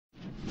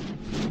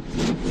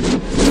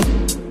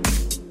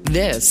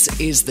This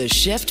is the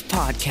Shift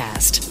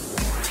Podcast.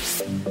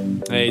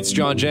 Hey, it's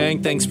John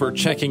Jang. Thanks for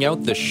checking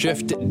out the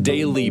Shift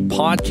Daily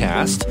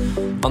Podcast.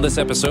 On this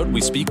episode,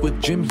 we speak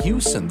with Jim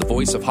Hughson, the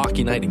voice of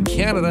Hockey Night in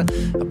Canada,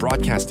 a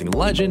broadcasting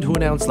legend who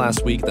announced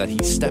last week that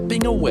he's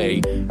stepping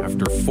away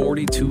after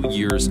 42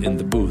 years in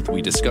the booth.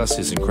 We discuss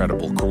his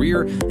incredible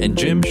career, and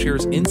Jim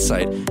shares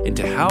insight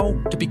into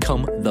how to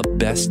become the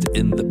best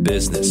in the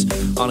business.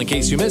 On In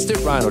Case You Missed It,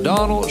 Ryan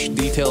O'Donnell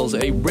details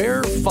a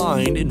rare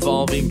find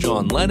involving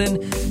John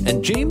Lennon,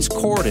 and James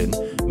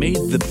Corden made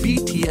the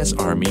BTS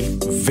Army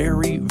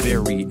very,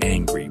 very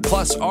angry.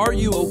 Plus, are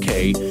you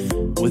okay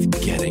with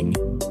getting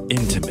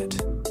intimate?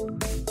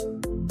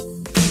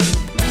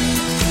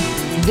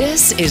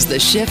 This is the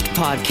Shift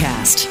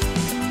Podcast.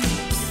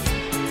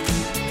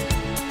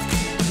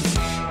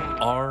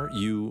 Are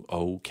you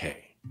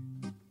okay?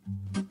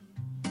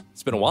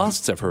 It's been a while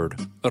since I've heard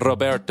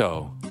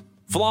Roberto.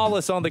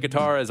 Flawless on the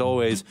guitar as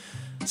always.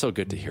 So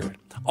good to hear it.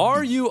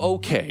 Are you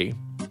okay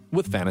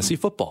with fantasy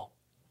football?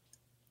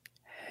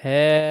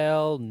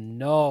 Hell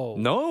no.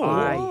 No.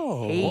 I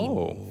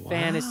hate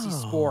fantasy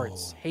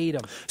sports. Hate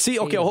them. See,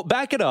 okay, well,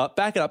 back it up,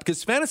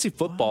 because fantasy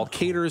football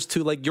caters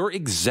to like your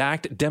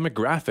exact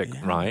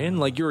demographic, Ryan.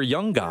 Like you're a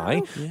young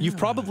guy. You've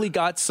probably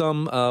got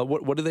some,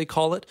 what do they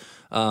call it?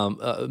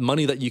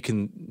 Money that you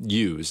can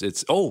use.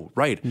 It's,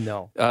 right.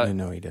 No. I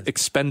know he does.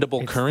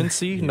 Expendable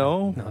currency?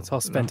 No? No, it's all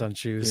spent on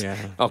shoes. Yeah.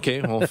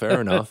 Okay, well, fair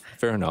enough.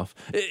 Fair enough.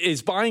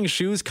 Is buying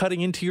shoes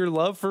cutting into your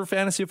love for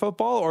fantasy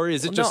football, or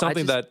is it just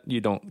something that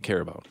you don't care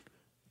about?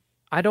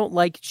 I don't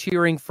like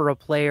cheering for a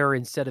player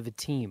instead of a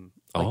team.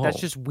 Like that's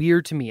just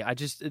weird to me.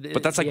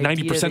 But that's like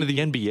 90% of the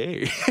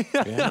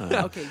NBA.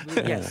 Yeah. Okay,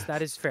 yes,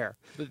 that is fair.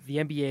 But the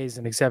NBA is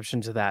an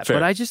exception to that. Fair.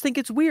 But I just think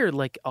it's weird.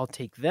 Like I'll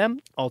take them,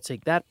 I'll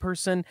take that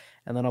person,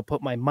 and then I'll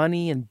put my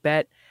money and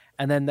bet.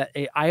 And then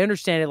I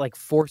understand it like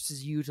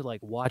forces you to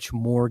like watch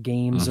more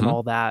games and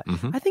all that.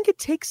 I think it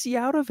takes you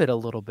out of it a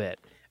little bit.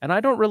 And I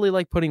don't really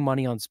like putting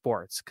money on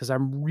sports because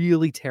I'm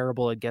really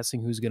terrible at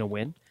guessing who's going to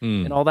win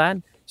and all that.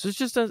 So it's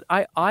just,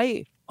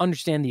 I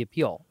understand the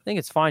appeal. I think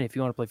it's fine if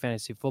you want to play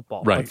fantasy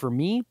football. Right. But for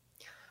me,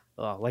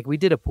 like we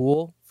did a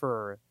pool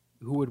for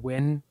who would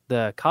win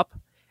the cup,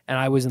 and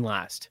I was in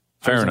last.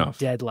 Fair enough.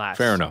 Dead last.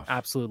 Fair enough.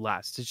 Absolute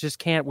last. It just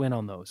can't win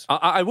on those.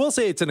 I will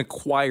say it's an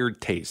acquired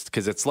taste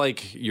because it's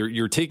like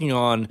you're taking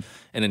on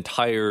an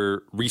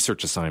entire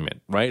research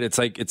assignment, right?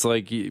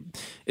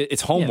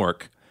 It's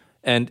homework,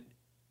 and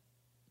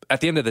at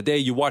the end of the day,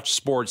 you watch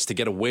sports to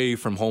get away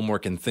from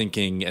homework and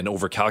thinking and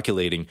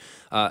over-calculating.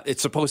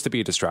 It's supposed to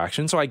be a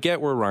distraction, so I get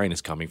where Ryan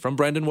is coming from.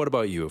 Brendan, what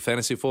about you?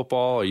 Fantasy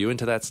football? Are you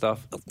into that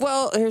stuff?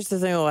 Well, here's the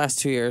thing. The last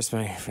 2 years,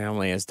 my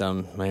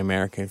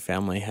American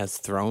family has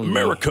thrown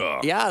America!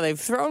 me. Yeah, they've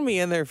thrown me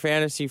in their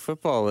fantasy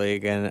football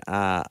league, and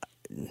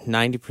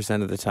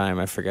 90% of the time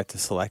I forget to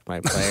select my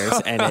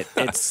players, and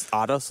it's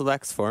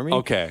auto-selects for me.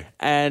 Okay.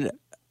 And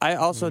I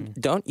also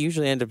don't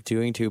usually end up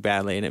doing too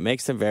badly, and it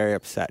makes them very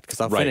upset because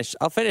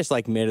I'll finish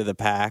like mid of the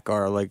pack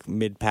or like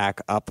mid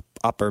pack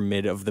upper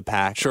mid of the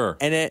pack. Sure.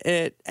 And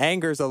it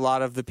angers a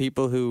lot of the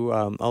people who,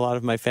 a lot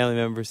of my family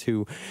members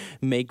who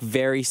make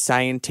very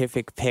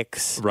scientific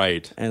picks.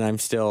 Right. And I'm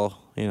still,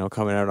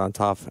 coming out on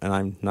top, and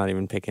I'm not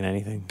even picking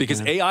anything. Because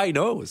AI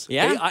knows.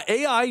 Yeah.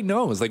 AI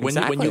knows. Like when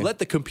Exactly. you let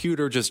the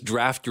computer just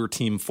draft your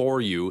team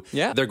for you,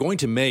 Yeah. they're going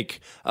to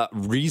make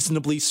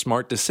reasonably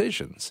smart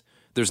decisions.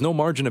 There's no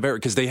margin of error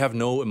because they have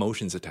no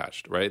emotions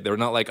attached, right? They're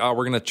not like, we're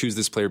going to choose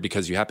this player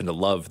because you happen to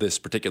love this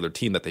particular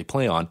team that they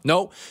play on.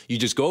 No, you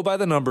just go by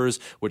the numbers.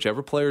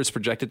 Whichever player is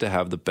projected to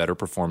have the better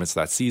performance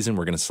that season,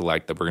 we're going to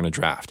select that we're going to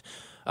draft.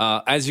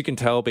 As you can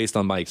tell, based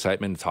on my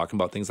excitement talking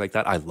about things like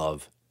that, I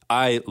love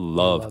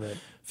it.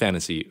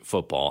 Fantasy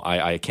football.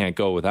 I can't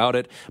go without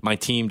it. My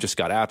team just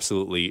got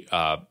absolutely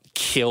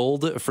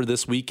killed for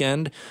this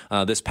weekend,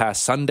 this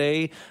past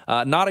Sunday.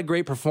 Not a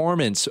great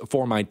performance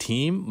for my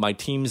team. My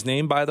team's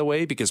name, by the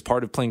way, because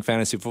part of playing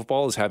fantasy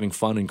football is having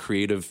fun and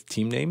creative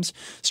team names.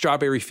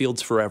 Strawberry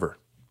Fields Forever.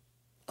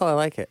 Oh, I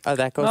like it. Oh,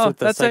 that goes with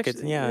the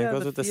it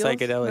goes with the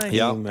Fields. psychedelic. Nice.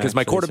 Yeah, theme, because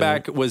my actually,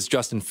 quarterback so- was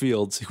Justin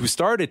Fields, who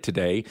started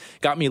today,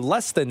 got me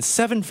less than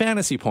 7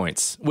 fantasy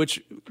points,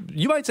 which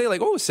you might say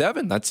like,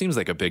 7, that seems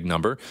like a big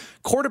number.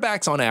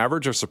 Quarterbacks on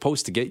average are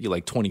supposed to get you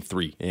like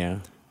 23. Yeah.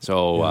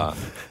 So a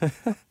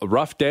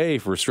rough day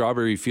for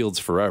Strawberry Fields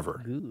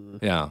Forever.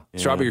 Yeah.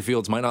 Strawberry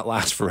Fields might not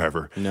last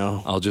forever.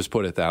 No. I'll just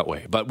put it that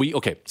way. But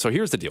so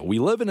here's the deal. We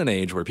live in an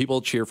age where people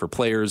cheer for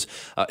players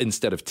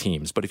instead of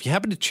teams. But if you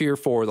happen to cheer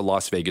for the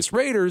Las Vegas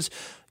Raiders,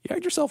 you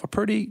had yourself a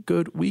pretty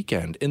good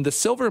weekend. In the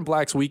Silver and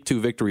Blacks Week 2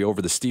 victory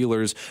over the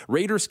Steelers,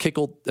 Raiders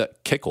kicker,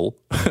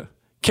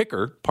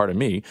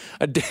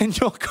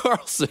 Daniel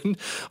Carlson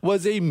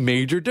was a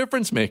major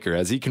difference maker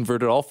as he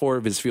converted all 4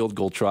 of his field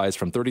goal tries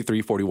from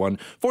 33, 41,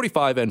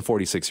 45, and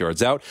 46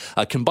 yards out.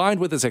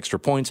 Combined with his extra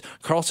points,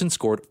 Carlson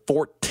scored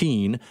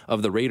 14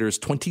 of the Raiders'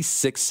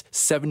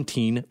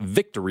 26-17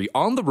 victory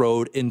on the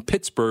road in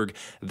Pittsburgh.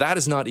 That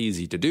is not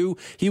easy to do.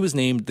 He was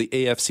named the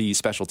AFC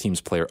Special Teams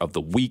Player of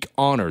the Week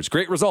honors.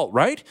 Great result,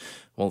 right?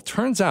 Well, it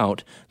turns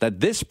out that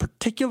this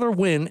particular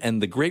win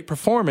and the great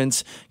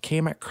performance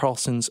came at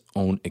Carlson's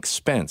own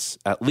expense,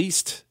 at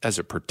least as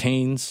it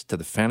pertains to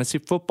the fantasy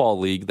football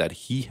league that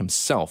he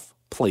himself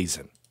plays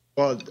in.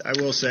 Well, I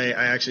will say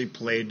I actually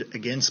played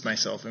against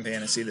myself in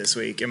fantasy this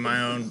week in my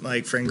own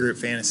friend group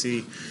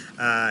fantasy,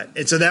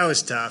 and so that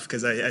was tough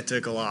because I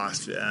took a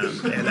loss,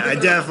 and I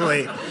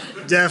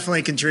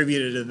definitely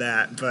contributed to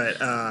that.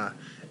 But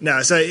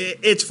no, so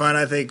it's fun.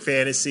 I think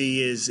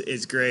fantasy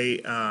is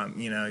great.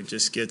 It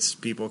just gets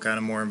people kind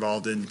of more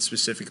involved in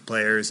specific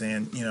players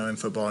and in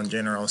football in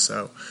general.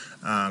 So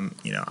I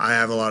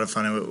have a lot of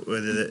fun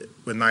with it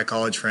with my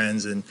college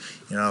friends, and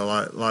a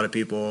lot of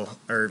people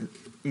are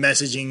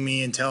messaging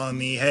me and telling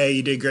me, hey,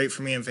 you did great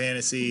for me in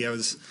fantasy. I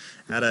was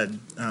at a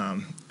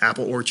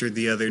apple orchard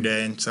the other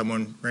day, and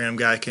random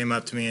guy came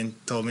up to me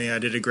and told me I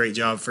did a great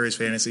job for his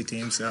fantasy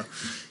team. So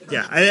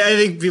yeah, I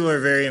think people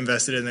are very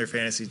invested in their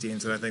fantasy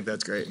teams, and I think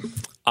that's great.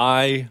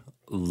 I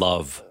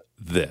love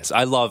this.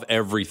 I love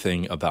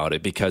everything about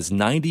it because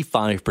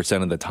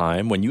 95% of the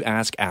time when you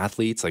ask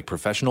athletes, like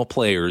professional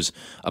players,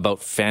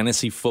 about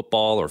fantasy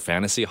football or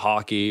fantasy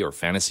hockey or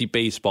fantasy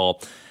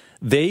baseball,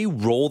 they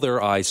roll their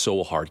eyes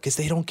so hard because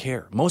they don't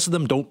care. Most of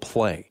them don't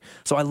play.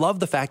 So I love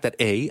the fact that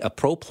A, a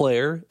pro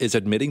player is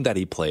admitting that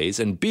he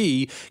plays, and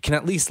B, can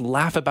at least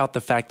laugh about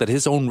the fact that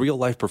his own real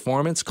life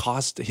performance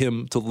cost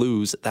him to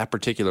lose that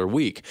particular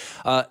week.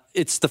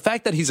 It's the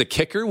fact that he's a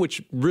kicker,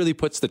 which really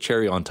puts the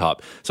cherry on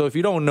top. So if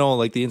you don't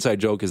know, the inside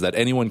joke is that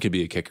anyone can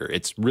be a kicker.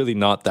 It's really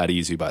not that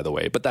easy, by the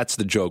way, but that's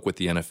the joke with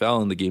the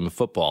NFL and the game of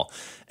football.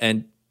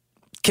 And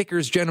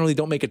kickers generally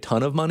don't make a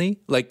ton of money.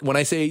 When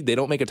I say they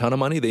don't make a ton of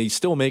money, they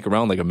still make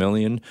around $1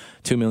 million,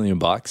 $2 million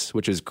bucks,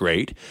 which is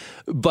great.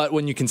 But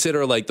when you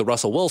consider the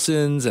Russell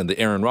Wilsons and the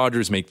Aaron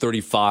Rodgers make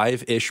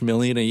 35-ish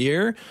million a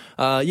year,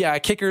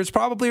 kickers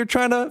probably are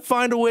trying to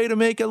find a way to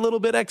make a little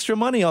bit extra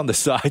money on the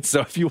side. So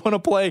if you want to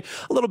play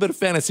a little bit of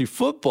fantasy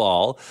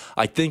football,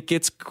 I think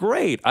it's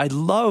great. I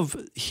love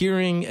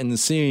hearing and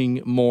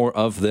seeing more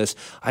of this.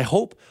 I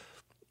hope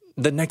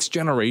the next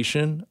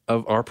generation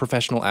of our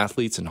professional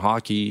athletes in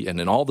hockey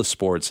and in all the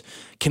sports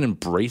can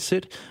embrace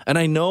it. And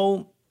I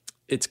know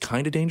it's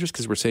kind of dangerous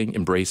because we're saying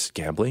embrace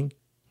gambling,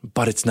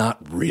 but it's not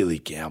really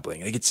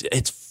gambling.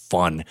 It's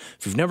fun.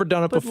 If you've never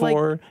done it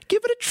before,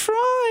 give it a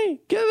try.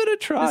 Give it a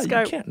try. This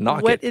guy you can't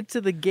knock went it.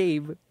 into the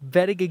game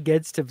betting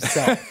against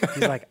himself.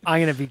 He's like,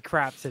 I'm going to be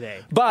crap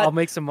today. But I'll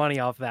make some money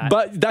off that.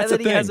 But that's and then the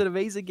he thing. has an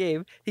amazing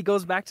game. He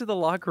goes back to the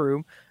locker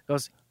room,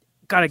 goes,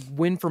 got to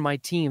win for my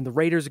team. The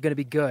Raiders are going to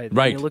be good.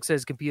 Right. And he looks at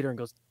his computer and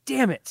goes,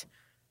 damn it.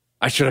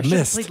 I should have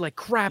missed. Played like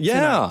crap Yeah.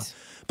 tonight.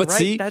 But right?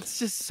 see, that's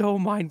just so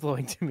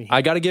mind-blowing to me.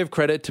 I got to give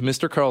credit to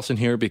Mr. Carlson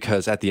here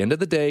because at the end of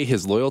the day,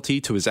 his loyalty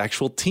to his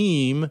actual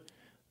team,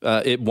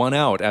 it won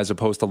out as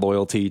opposed to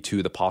loyalty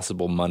to the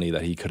possible money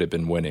that he could have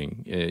been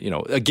winning.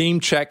 A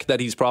game check that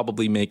he's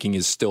probably making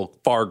is still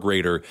far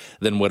greater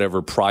than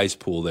whatever prize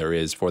pool there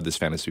is for this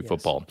fantasy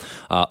football.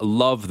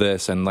 Love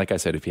this. And like I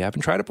said, if you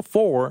haven't tried it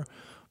before,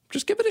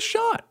 just give it a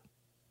shot.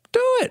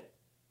 Do it.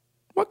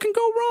 What can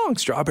go wrong?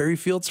 Strawberry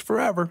Fields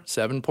forever.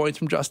 7 points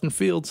from Justin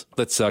Fields.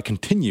 Let's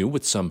continue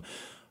with some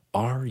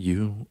Are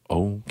You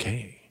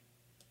Okay?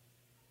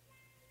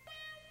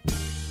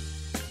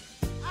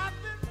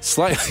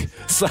 Slightly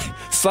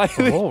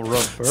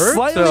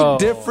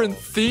different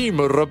theme.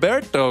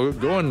 Roberto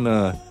going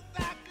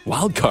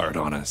wild card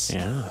on us.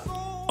 Yeah.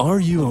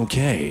 Are you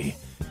okay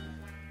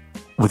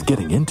with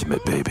getting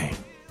intimate, baby?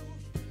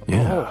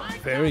 Yeah. Oh,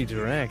 very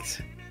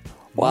direct.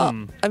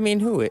 Well, I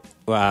mean,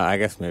 I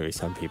guess maybe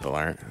some people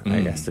aren't.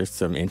 I guess there's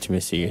some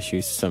intimacy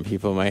issues some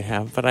people might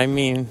have. But I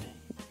mean,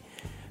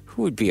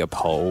 who would be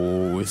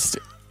opposed?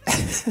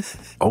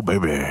 Oh,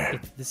 baby.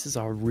 This is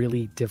a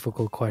really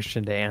difficult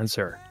question to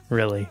answer,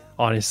 really,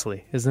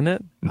 honestly, isn't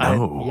it?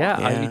 No.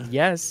 I mean,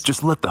 yes.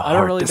 Just let the heart I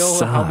don't really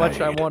decide. know how much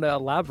I want to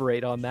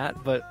elaborate on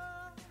that, but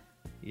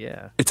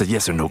yeah. It's a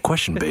yes or no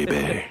question,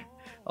 baby.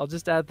 I'll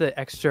just add the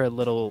extra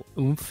little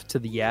oomph to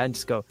the yeah and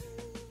just go,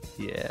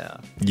 yeah.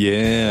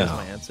 Yeah. That's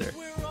my answer.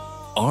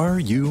 Are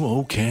you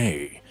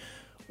okay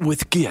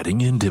with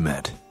getting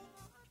intimate?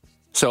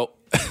 So,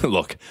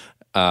 look,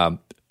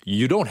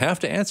 you don't have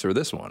to answer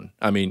this one.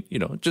 I mean,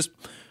 just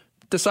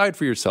decide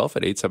for yourself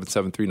at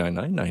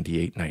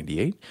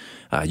 877-399-9898.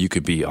 You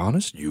could be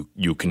honest.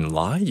 You can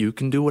lie. You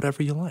can do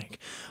whatever you like.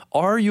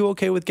 Are you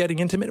okay with getting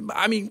intimate?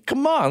 I mean,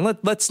 come on.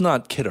 Let's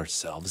not kid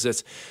ourselves.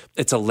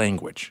 It's a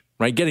language,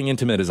 right? Getting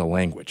intimate is a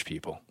language,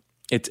 people.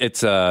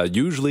 It's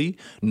usually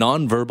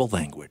nonverbal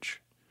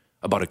language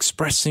about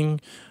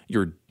expressing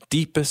your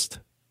deepest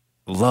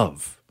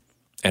love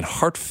and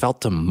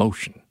heartfelt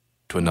emotion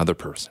to another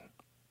person.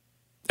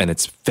 And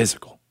it's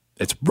physical.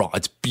 It's raw.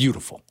 It's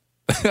beautiful.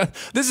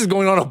 This is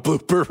going on a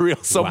blooper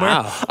reel somewhere.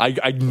 Wow.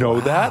 I know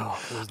that.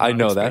 I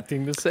know that.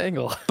 Expecting this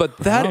angle. But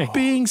that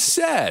being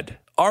said,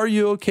 are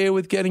you okay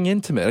with getting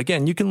intimate?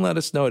 Again, you can let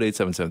us know at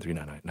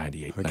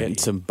 877-399-9898. We're getting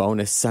some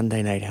bonus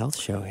Sunday night health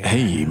show here.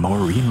 Hey,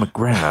 Maureen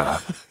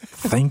McGrath,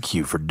 thank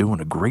you for doing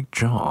a great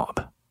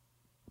job.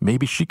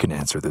 Maybe she can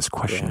answer this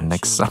question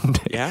next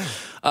Sunday. Yeah.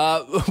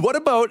 What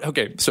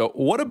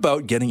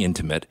about getting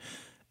intimate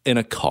in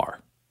a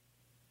car?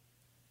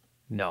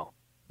 No.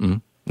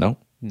 No?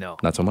 No.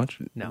 Not so much?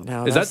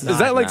 No. Is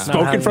that like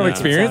spoken from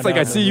experience? Like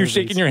I see you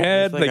shaking your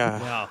head. It's like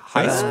a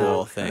high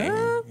school thing.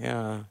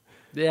 Yeah.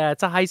 Yeah,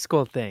 it's a high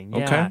school thing.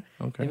 Yeah.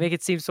 Okay. They make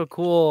it seem so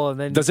cool, and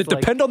then Does it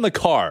depend on the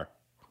car?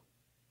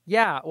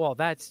 Yeah, well,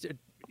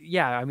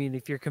 I mean,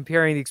 if you're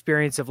comparing the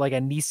experience of like a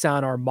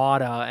Nissan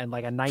Armada and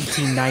like a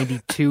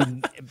 1992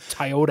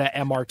 Toyota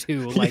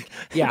MR2, like,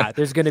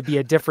 there's going to be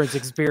a different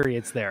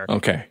experience there.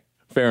 Okay,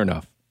 fair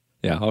enough.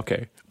 Yeah,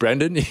 okay.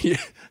 Brendan?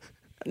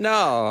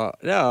 No.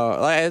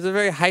 Like, it's a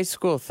very high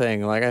school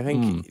thing. Like, I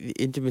think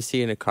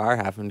intimacy in a car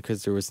happened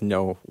because there was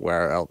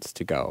nowhere else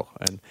to go.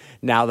 And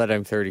now that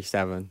I'm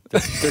 37,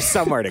 there's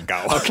somewhere to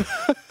go. Okay.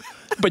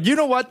 But you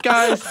know what,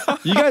 guys?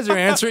 You guys are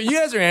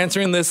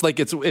answering this like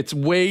it's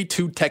way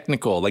too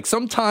technical. Like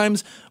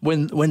sometimes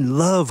when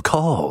love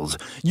calls,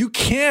 you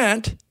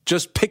can't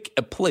just pick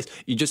a place.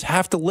 You just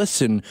have to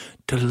listen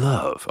to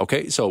love.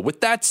 Okay? So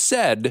with that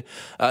said,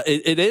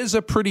 it is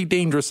a pretty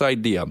dangerous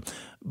idea.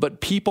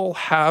 But people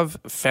have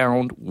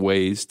found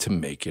ways to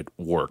make it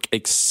work,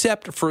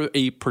 except for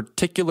a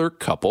particular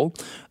couple.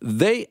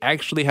 They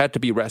actually had to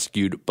be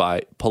rescued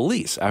by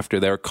police after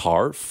their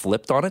car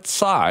flipped on its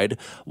side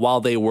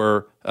while they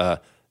were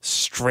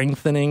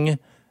strengthening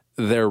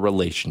their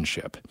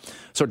relationship.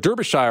 So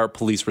Derbyshire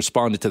police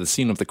responded to the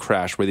scene of the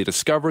crash where they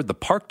discovered the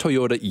parked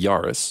Toyota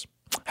Yaris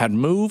had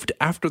moved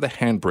after the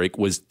handbrake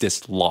was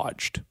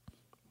dislodged.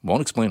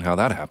 Won't explain how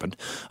that happened.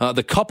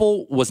 The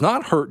couple was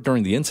not hurt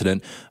during the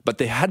incident, but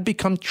they had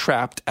become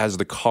trapped as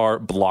the car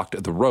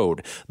blocked the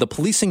road. The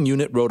policing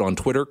unit wrote on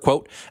Twitter,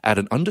 quote, at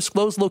an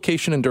undisclosed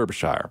location in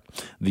Derbyshire,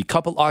 the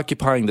couple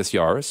occupying this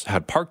Yaris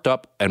had parked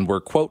up and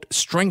were, quote,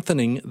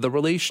 strengthening the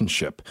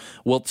relationship.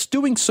 Whilst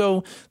doing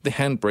so, the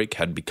handbrake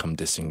had become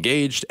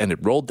disengaged and it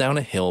rolled down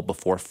a hill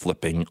before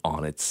flipping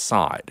on its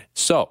side.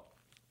 So,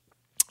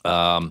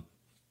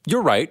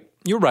 you're right.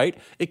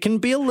 It can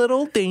be a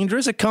little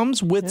dangerous. It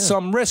comes with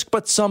some risk,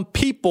 but some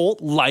people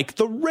like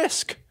the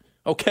risk.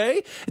 Okay?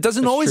 It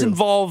doesn't always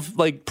involve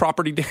like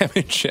property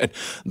damage and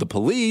the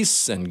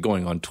police and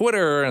going on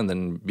Twitter and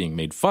then being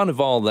made fun of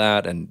all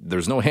that. And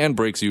there's no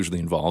handbrakes usually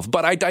involved.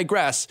 But I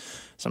digress.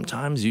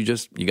 Sometimes you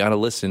got to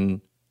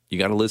listen. You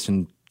got to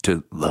listen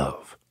to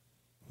love.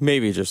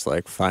 Maybe just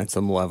like find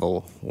some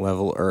level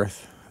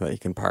earth that you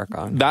can park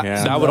on.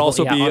 That would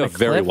also be a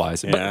very cliff.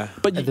 wise. Yeah.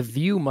 But The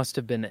view must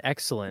have been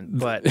excellent,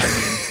 but I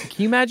mean,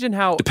 can you imagine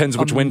how depends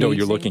which window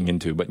you're amazing- looking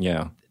into, but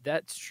yeah.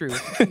 That's true.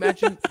 Can you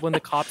imagine when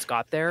the cops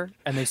got there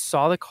and they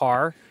saw the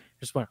car,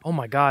 just went, oh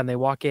my God, and they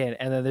walk in,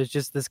 and then there's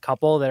just this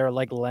couple that are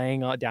like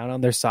laying down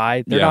on their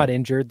side. They're not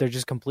injured. They're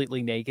just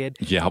completely naked.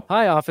 Yep.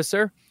 Hi,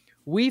 officer.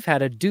 We've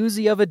had a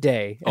doozy of a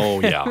day.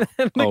 Oh, yeah.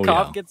 And the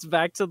cop gets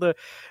back to the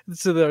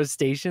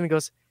station and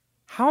goes,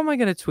 how am I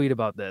going to tweet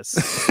about this?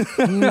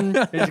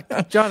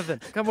 Jonathan,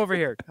 come over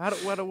here.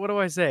 What do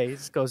I say? He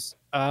just goes,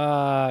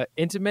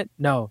 intimate?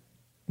 No,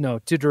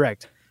 too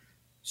direct.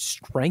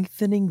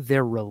 Strengthening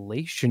their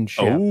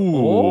relationship.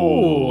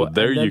 Oh,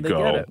 there you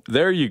go.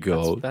 There you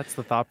go. That's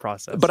the thought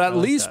process. But at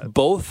least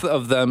both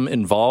of them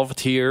involved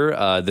here,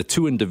 the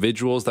two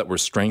individuals that were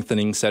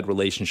strengthening said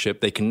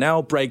relationship, they can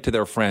now brag to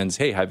their friends,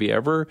 hey, have you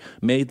ever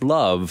made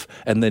love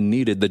and then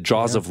needed the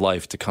jaws of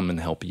life to come and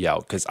help you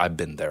out? Because I've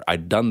been there.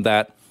 I've done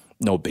that.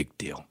 No big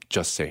deal.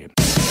 Just saying.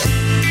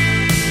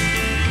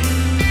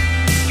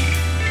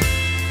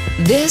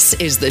 This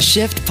is the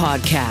Shift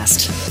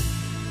Podcast.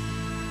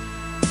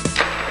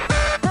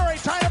 Murray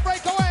trying to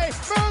break away.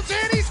 Moves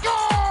in. He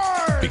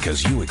scores!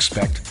 Because you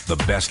expect the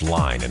best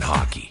line in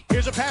hockey.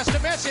 Here's a pass to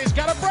Messi. He's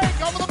got a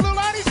break over the blue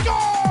line. He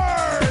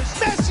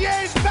scores!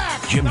 Messier's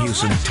back. Jim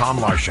Hughson, Tom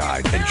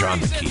Larscheid, and John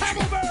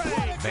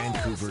McKeechee.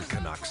 Vancouver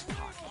Canucks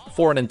hockey.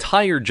 For an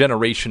entire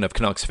generation of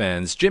Canucks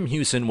fans, Jim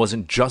Hughson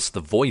wasn't just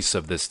the voice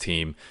of this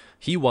team,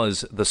 he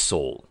was the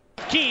soul.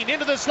 Keane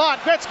into the slot.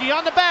 Gretzky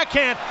on the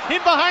backhand. In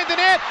behind the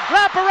net.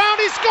 Wrap around.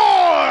 He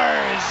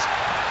scores!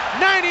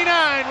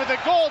 99 with a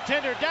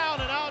goaltender down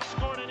and out.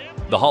 Scored an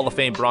empty. The Hall of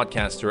Fame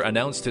broadcaster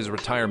announced his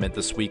retirement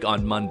this week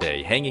on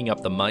Monday, hanging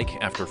up the mic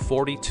after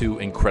 42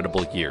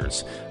 incredible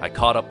years. I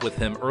caught up with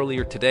him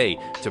earlier today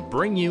to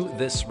bring you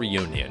this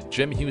reunion.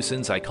 Jim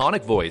Hughson's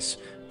iconic voice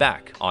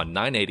back on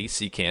 980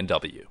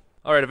 CKNW.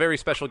 All right, a very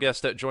special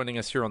guest joining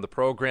us here on the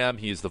program.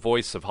 He is the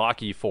voice of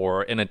hockey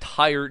for an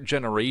entire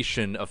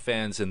generation of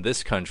fans in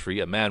this country,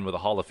 a man with a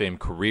Hall of Fame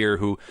career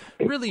who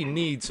really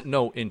needs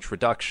no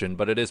introduction,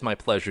 but it is my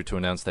pleasure to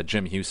announce that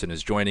Jim Hughson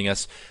is joining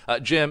us.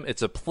 Jim,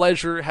 it's a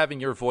pleasure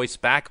having your voice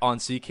back on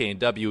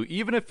CKNW,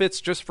 even if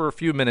it's just for a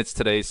few minutes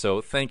today,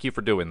 so thank you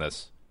for doing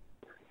this.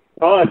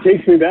 Oh, it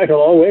takes me back a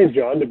long ways,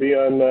 John, to be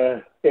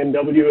on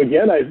NW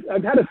again.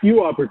 I've had a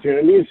few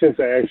opportunities since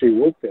I actually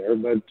worked there,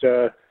 but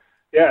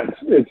yeah,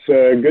 it's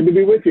good to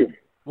be with you.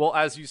 Well,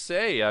 as you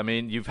say, I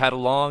mean, you've had a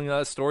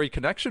long story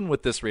connection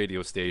with this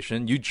radio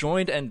station. You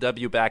joined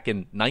NW back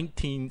in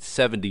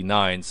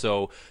 1979.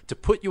 So to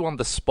put you on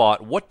the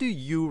spot, what do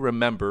you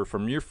remember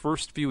from your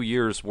first few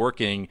years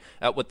working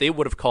at what they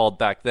would have called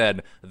back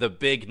then the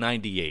Big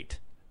 98?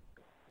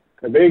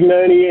 The Big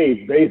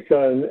 98, based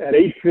on at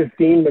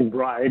 815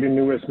 McBride in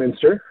New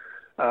Westminster.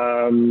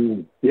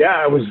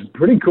 Yeah, it was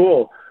pretty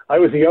cool. I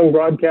was a young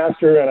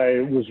broadcaster, and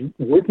I was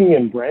working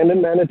in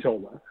Brandon,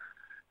 Manitoba,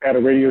 at a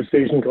radio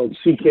station called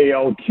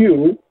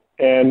CKLQ,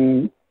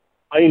 and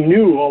I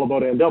knew all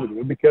about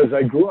NW because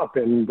I grew up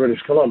in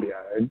British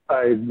Columbia.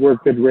 I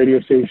worked at a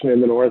radio station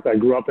in the north. I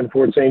grew up in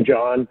Fort St.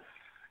 John.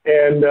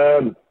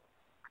 And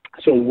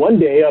so one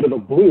day, out of the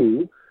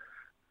blue,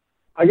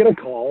 I get a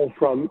call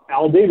from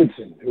Al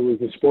Davidson, who was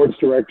the sports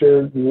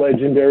director,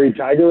 legendary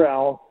Tiger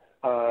Al,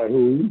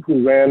 who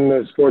ran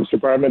the sports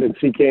department at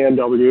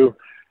CKNW.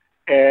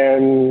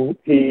 And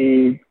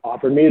he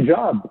offered me a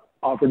job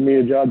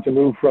to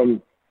move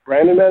from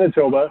Brandon,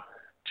 Manitoba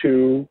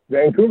to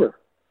Vancouver.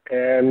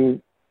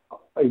 And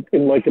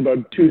in like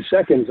about 2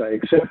 seconds, I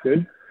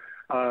accepted.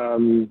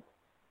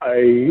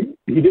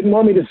 He didn't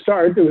want me to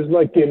start. It was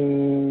like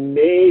in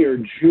May or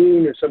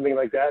June or something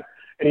like that.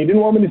 And he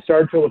didn't want me to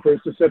start till the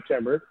 1st of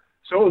September.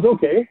 So it was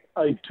okay.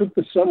 I took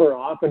the summer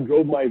off and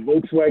drove my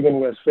Volkswagen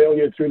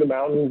Westphalia through the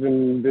mountains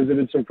and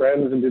visited some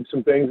friends and did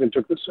some things and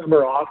took the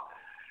summer off.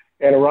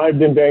 And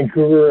arrived in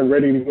Vancouver and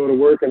ready to go to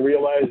work, and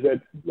realized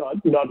that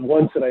not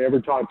once did I ever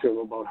talk to him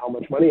about how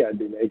much money I'd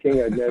be making.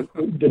 It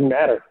didn't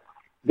matter.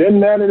 Didn't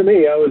matter to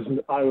me. I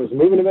was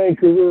moving to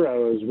Vancouver. I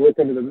was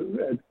working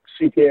at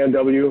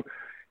CKNW,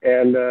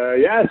 and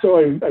so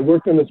I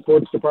worked in the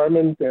sports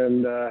department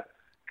and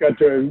got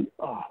to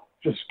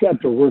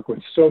work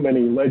with so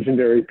many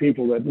legendary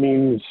people that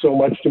mean so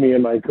much to me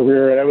in my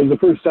career. And it was the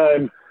first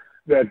time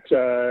that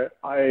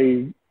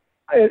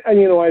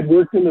I'd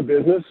worked in the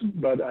business,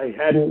 but I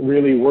hadn't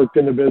really worked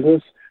in the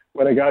business.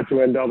 When I got to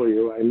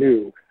NW, I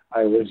knew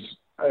I was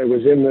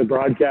in the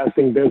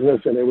broadcasting business,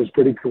 and it was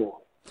pretty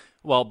cool.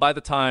 Well, by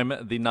the time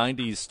the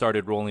 90s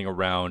started rolling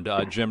around,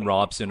 Jim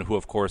Robson, who,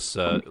 of course,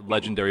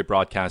 legendary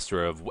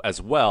broadcaster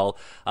as well,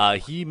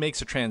 he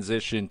makes a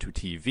transition to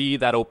TV.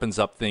 That opens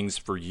up things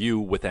for you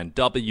with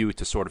NW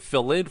to sort of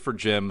fill in for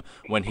Jim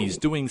when he's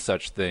doing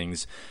such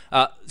things.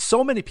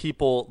 So many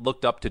people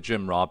looked up to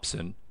Jim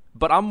Robson.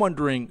 But I'm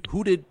wondering,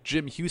 who did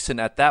Jim Hughson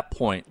at that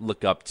point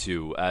look up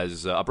to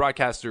as a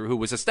broadcaster who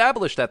was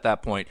established at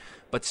that point,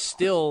 but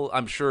still,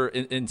 I'm sure,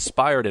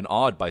 inspired and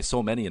awed by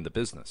so many in the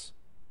business?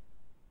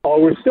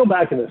 Oh, we're still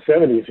back in the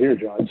 70s here,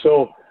 John.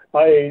 So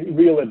I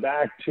reel it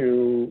back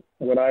to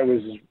when I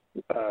was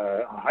a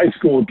high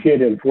school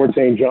kid in Fort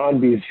St.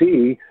 John,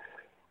 BC.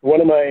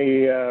 One of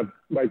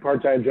my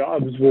part-time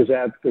jobs was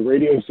at the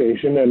radio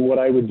station, and what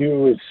I would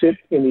do is sit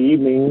in the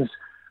evenings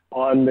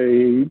on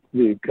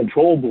the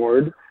control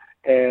board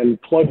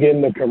and plug in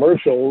the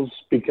commercials,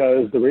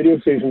 because the radio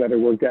station that I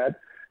worked at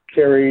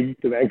carried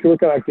the Vancouver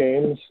Canuck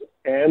games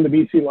and the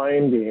BC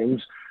Lion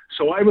games.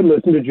 So I would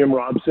listen to Jim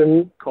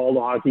Robson call the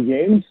hockey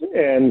games,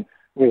 and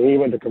when he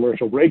went to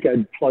commercial break,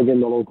 I'd plug in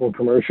the local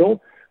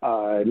commercial.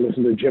 I'd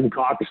listen to Jim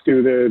Cox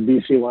do the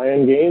BC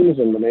Lion games,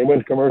 and when they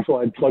went to commercial,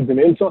 I'd plug them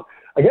in. So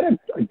I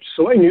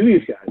knew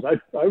these guys.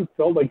 I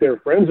felt like they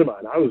were friends of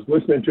mine. I was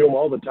listening to them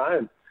all the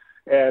time.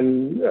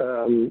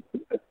 And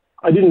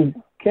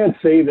can't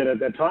say that at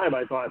that time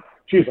I thought,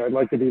 geez, I'd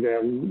like to do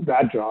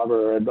that job,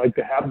 or I'd like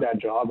to have that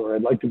job, or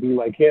I'd like to be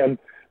like him.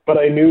 But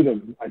I knew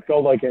them. I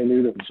felt like I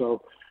knew them.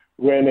 So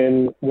when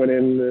in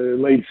the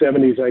late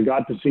 70s I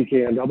got to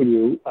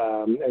CKNW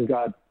and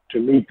got to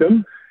meet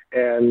them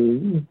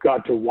and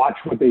got to watch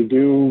what they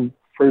do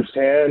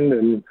firsthand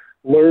and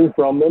learn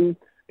from them,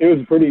 it was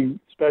a pretty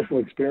special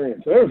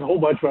experience. There was a whole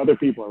bunch of other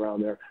people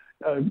around there.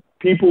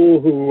 People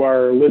who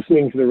are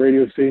listening to the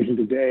radio station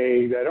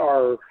today that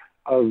are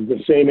of the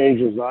same age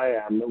as I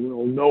am, that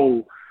will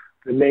know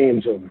the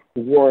names of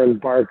Warren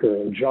Barker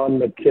and John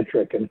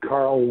McKittrick and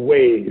Carl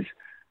Ways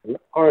and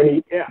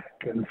Arnie Eck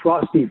and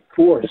Frosty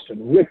Forst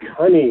and Rick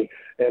Honey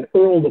and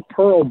Earl the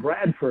Pearl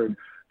Bradford.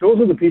 Those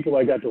are the people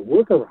I got to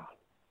work around.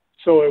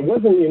 So it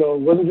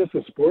wasn't just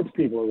the sports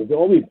people. It was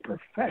all these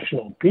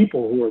professional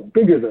people who were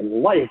bigger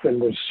than life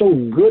and were so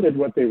good at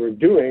what they were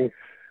doing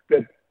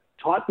that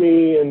taught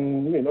me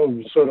and,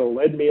 sort of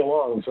led me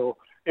along. So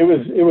it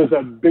was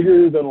a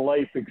bigger than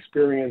life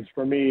experience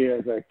for me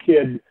as a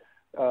kid,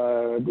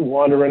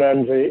 wandering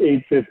on to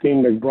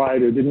 815 McBride,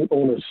 who didn't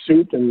own a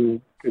suit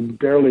and could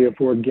barely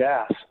afford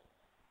gas.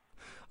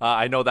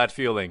 I know that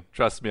feeling.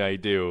 Trust me, I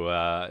do.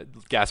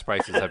 Gas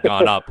prices have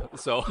gone up,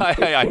 so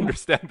I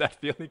understand that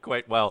feeling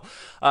quite well.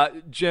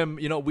 Jim,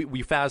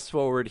 we fast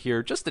forward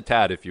here just a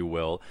tad, if you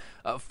will.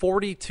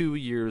 42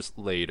 years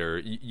later,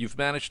 you've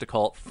managed to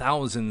call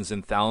thousands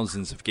and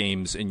thousands of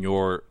games in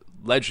your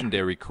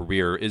legendary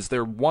career. Is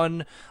there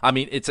one,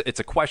 it's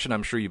a question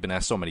I'm sure you've been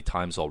asked so many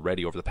times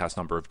already over the past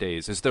number of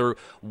days. Is there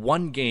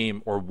one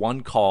game or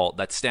one call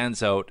that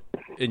stands out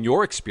in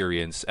your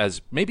experience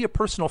as maybe a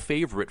personal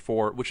favorite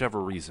for whichever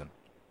reason?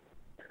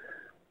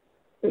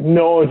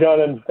 No,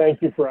 John, and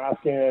thank you for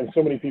asking, and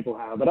so many people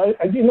have. But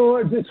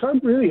it's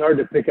really hard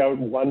to pick out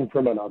one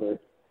from another.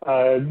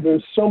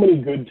 There's so many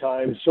good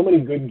times, so many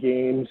good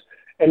games,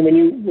 and when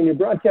you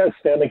broadcast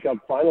Stanley Cup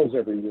Finals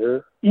every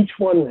year, each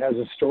one has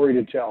a story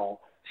to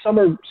tell.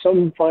 Some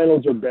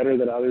finals are better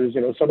than others.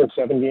 Some are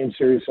 7-game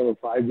series, some are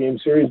 5-game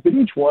series, but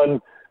each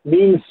one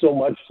means so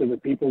much to the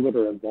people that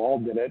are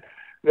involved in it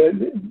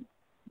that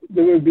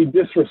it would be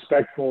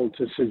disrespectful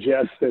to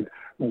suggest that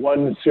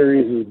one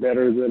series is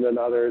better than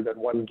another, that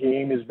one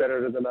game is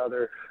better than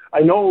another.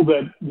 I know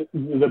that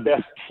the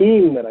best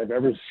team that I've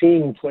ever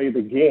seen play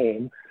the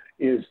game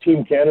is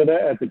Team Canada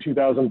at the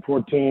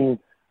 2014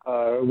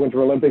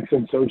 Winter Olympics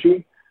in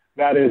Sochi.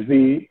 That is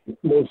the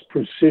most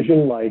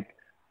precision-like,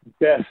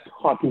 best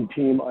hockey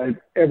team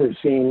I've ever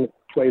seen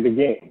play the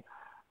game.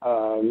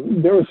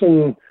 There were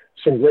some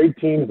great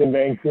teams in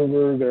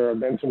Vancouver. There have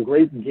been some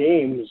great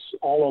games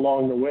all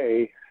along the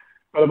way.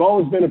 But I've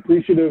always been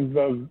appreciative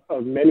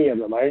of many of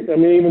them. I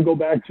mean, even go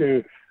back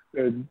to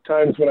the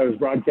times when I was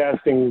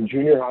broadcasting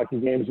junior hockey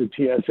games at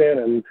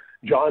TSN, and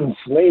John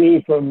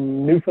Slaney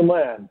from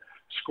Newfoundland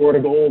scored a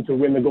goal to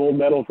win the gold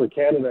medal for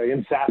Canada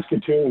in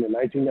Saskatoon in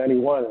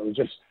 1991. It was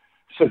just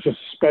such a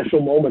special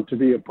moment to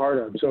be a part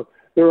of. So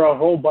there are a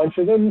whole bunch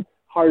of them.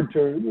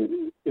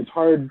 It's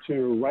hard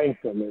to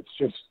rank them.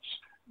 It's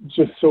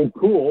just so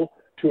cool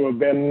to have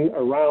been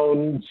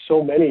around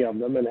so many of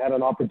them and had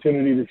an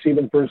opportunity to see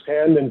them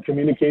firsthand and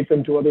communicate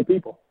them to other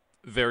people.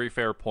 Very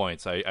fair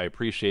points. I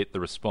appreciate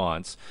the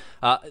response.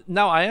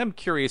 Now, I am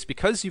curious,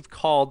 because you've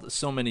called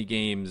so many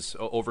games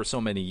over so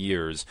many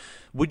years,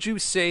 would you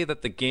say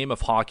that the game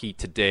of hockey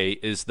today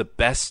is the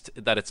best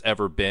that it's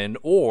ever been,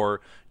 or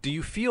do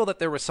you feel that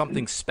there was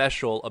something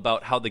special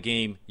about how the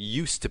game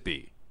used to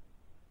be?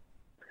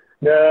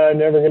 No, I'm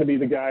never going to be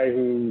the guy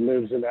who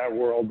lives in that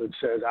world that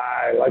says,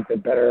 I liked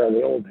it better on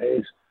the old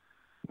days.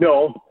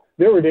 No,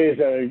 there were days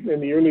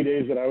in the early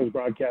days that I was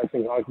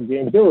broadcasting hockey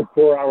games, there were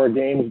 4-hour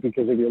games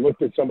because if you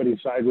looked at somebody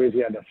sideways,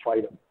 you had to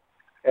fight them.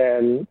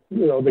 And,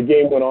 the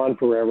game went on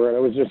forever.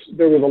 And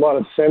there was a lot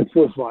of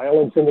senseless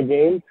violence in the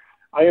game.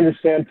 I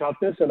understand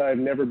toughness, and I've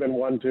never been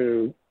one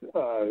to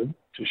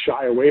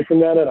shy away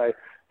from that. And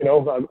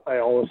I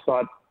always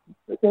thought,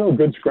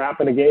 good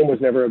scrap in a game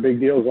was never a big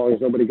deal as long as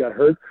nobody got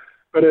hurt.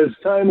 But as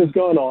time has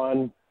gone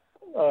on,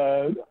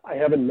 I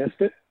haven't missed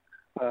it.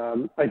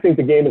 I think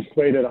the game is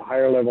played at a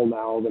higher level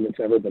now than it's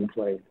ever been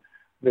played.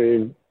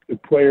 The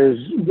players,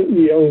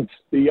 the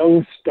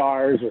young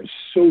stars are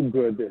so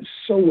good. They're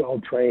so well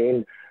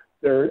trained.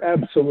 They're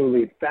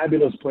absolutely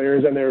fabulous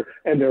players, and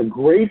they're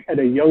great at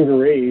a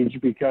younger age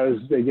because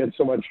they get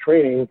so much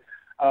training.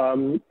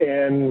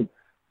 And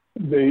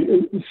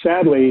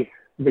sadly,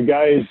 the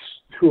guys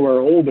who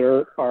are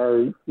older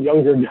are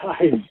younger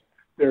guys.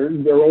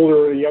 They're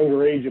older at a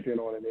younger age, if you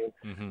know what I mean,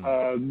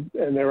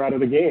 and they're out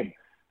of the game.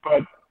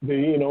 But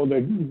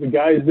the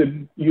guys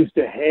that used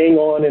to hang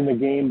on in the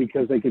game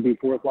because they could be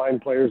fourth line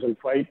players and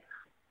fight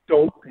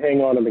don't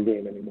hang on in the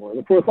game anymore.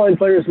 The fourth line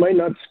players might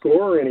not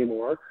score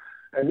anymore,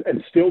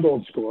 and still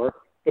don't score,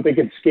 but they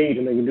can skate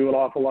and they can do an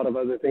awful lot of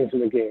other things in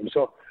the game.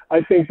 So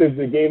I think that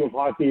the game of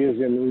hockey is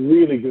in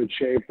really good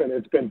shape, and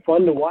it's been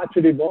fun to watch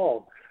it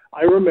evolve.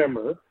 I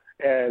remember.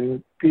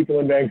 And people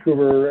in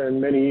Vancouver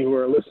and many who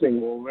are listening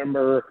will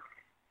remember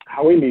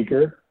Howie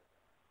Meeker.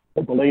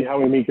 The late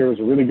Howie Meeker was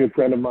a really good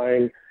friend of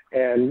mine,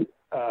 and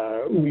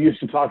we used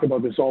to talk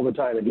about this all the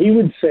time. And he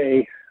would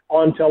say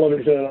on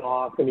television and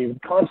off, and he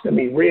would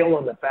constantly rail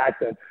on the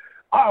fact that,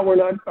 we're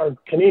not, our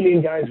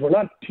Canadian guys, we're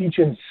not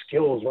teaching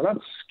skills. We're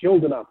not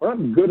skilled enough. We're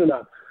not good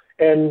enough.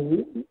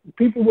 And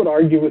people would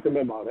argue with him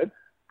about it,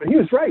 but he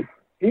was right.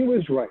 He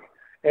was right.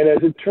 And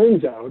as it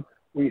turns out,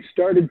 we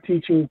started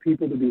teaching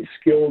people to be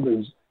skilled,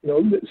 and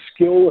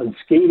skill and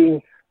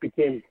skating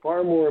became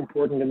far more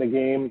important in the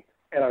game,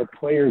 and our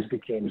players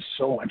became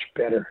so much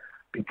better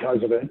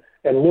because of it.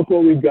 And look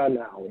what we've got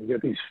now. We've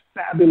got these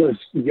fabulous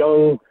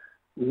young,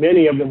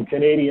 many of them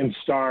Canadian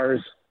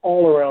stars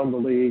all around the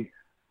league.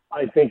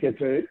 I think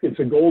it's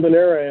a golden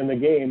era in the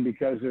game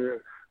because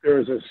there's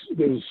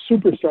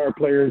superstar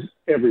players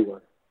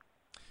everywhere.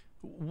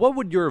 What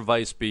would your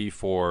advice be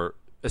for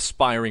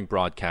aspiring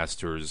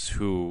broadcasters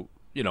who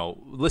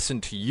listen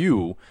to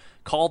you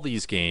call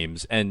these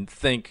games and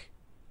think,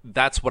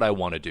 that's what I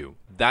want to do.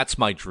 That's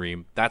my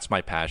dream. That's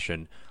my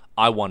passion.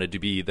 I wanted to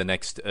be the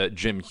next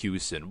Jim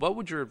Hughson. What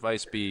would your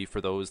advice be for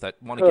those that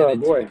want to get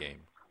into the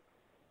game?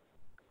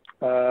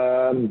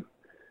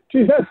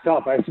 Geez, that's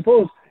tough. I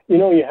suppose,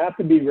 you have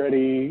to be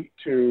ready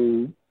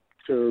to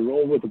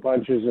roll with the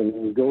punches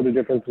and go to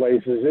different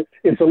places.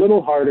 It's a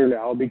little harder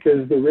now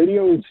because the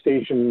radio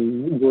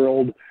station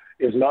world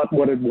is not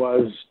what it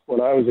was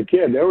when I was a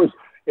kid. There was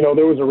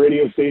a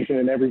radio station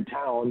in every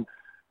town,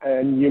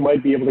 and you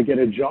might be able to get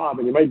a job,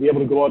 and you might be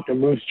able to go out to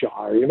Moose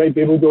Jaw, or you might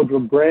be able to go to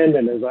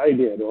Brandon as I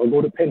did, or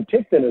go to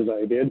Penticton as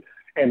I did,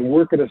 and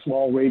work at a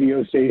small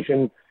radio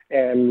station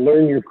and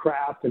learn your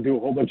craft and do a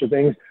whole bunch of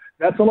things.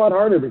 That's a lot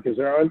harder because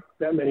there aren't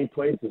that many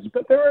places.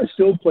 But there are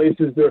still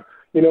places there,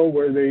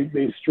 where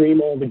they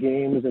stream all the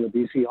games in the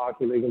BC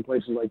Hockey League and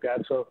places like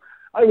that. So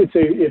I would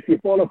say if you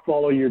want to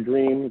follow your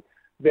dream,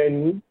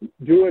 then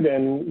do it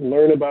and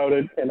learn about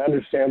it and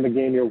understand the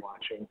game you're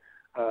watching.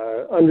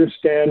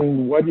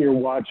 Understand what you're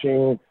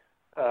watching,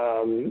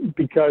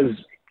 because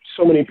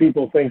so many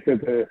people think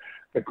that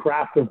the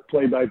craft of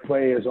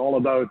play-by-play is all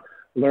about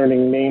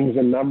learning names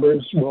and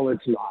numbers. Well,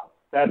 it's not.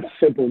 That's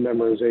simple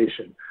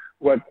memorization.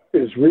 What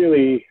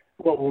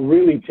will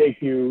really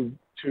take you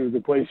to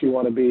the place you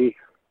want to be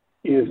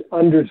is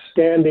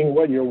understanding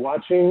what you're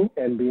watching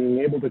and being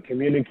able to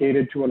communicate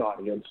it to an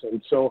audience.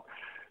 And so,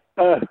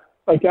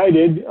 like I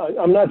did,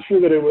 I'm not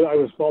sure that I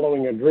was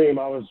following a dream.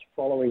 I was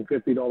following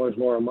 $50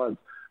 more a month.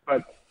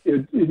 But,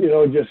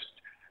 just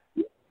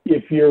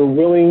if you're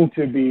willing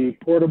to be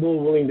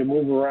portable, willing to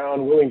move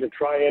around, willing to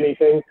try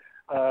anything,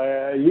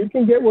 you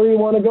can get where you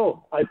want to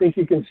go. I think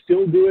you can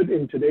still do it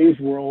in today's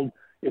world.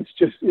 It's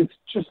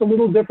just a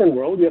little different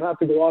world. You'd have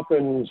to go off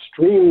and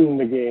stream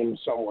the game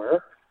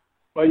somewhere,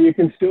 but you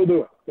can still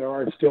do it. There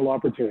are still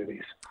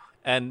opportunities.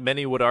 And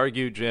many would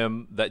argue,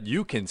 Jim, that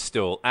you can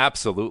still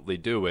absolutely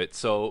do it.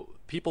 So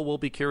people will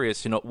be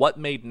curious, what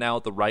made now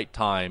the right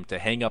time to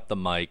hang up the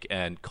mic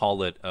and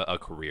call it a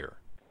career?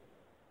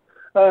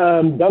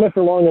 Done it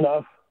for long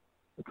enough,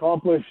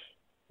 accomplished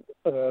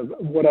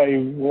what I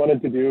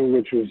wanted to do,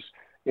 which was,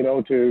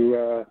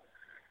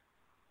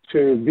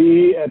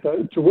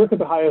 to work at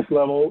the highest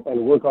level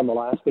and work on the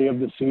last day of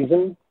the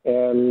season,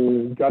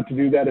 and got to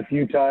do that a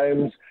few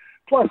times.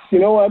 Plus, you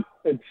know what?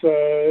 It's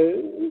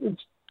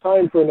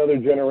time for another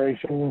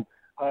generation.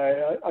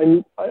 I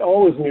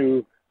always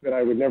knew that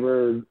I would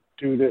never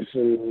do this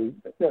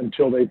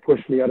until they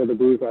pushed me out of the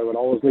booth. I would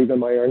always leave on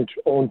my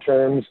own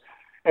terms.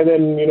 And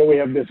then, we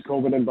have this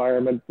COVID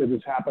environment that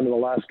has happened in the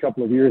last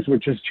couple of years,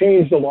 which has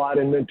changed a lot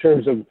in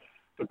terms of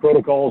the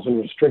protocols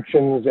and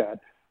restrictions at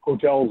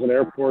hotels and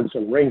airports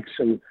and rinks,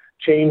 and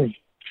changed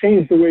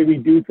the way we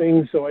do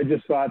things. So I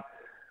just thought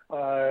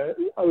I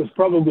was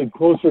probably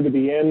closer to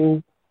the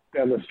end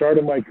than the start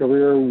of my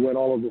career when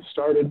all of this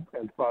started,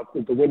 and thought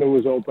that the window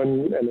was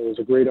open and it was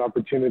a great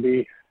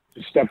opportunity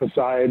to step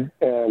aside,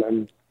 and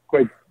I'm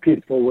quite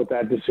peaceful with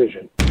that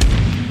decision.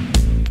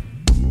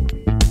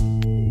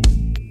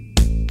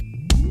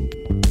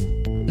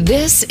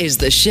 This is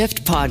the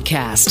Shift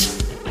Podcast.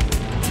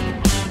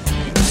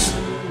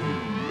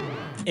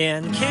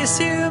 In case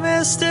you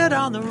missed it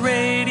on the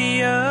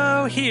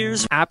radio,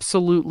 here's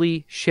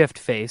Absolutely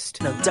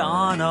shift-faced.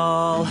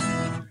 O'Donnell.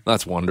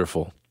 That's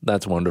wonderful.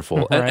 That's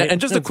wonderful. Right?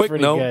 And just a That's quick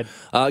pretty note,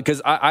 good.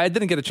 because I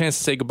didn't get a chance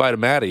to say goodbye to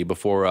Matty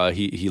before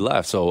he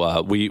left.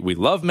 So we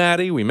love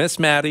Matty. We miss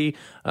Matty.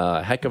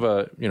 Heck of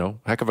a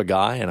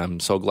guy. And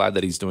I'm so glad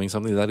that he's doing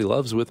something that he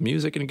loves with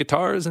music and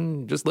guitars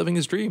and just living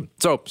his dream.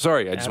 So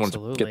sorry, I just wanted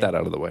to get that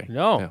out of the way.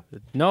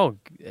 No,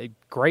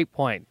 great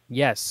point.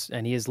 Yes,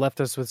 and he has left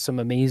us with some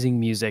amazing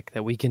music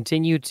that we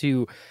continue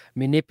to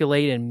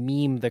manipulate and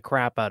meme the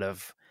crap out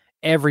of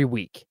every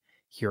week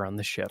here on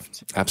The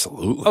Shift.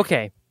 Absolutely.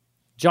 Okay.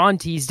 John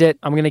teased it.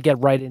 I'm going to get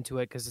right into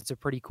it because it's a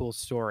pretty cool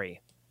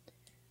story.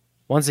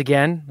 Once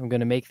again, I'm going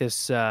to make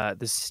this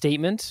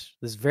statement,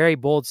 this very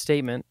bold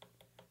statement,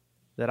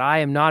 that I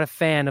am not a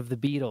fan of the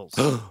Beatles.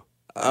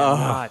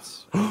 I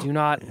do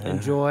not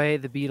enjoy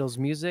the Beatles'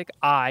 music.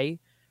 I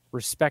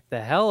respect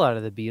the hell out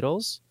of the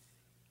Beatles.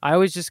 I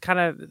always just kind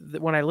of,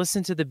 when I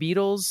listen to the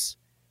Beatles,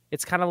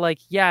 it's kind of like,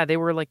 yeah, they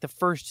were like the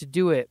first to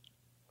do it,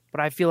 but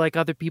I feel like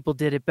other people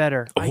did it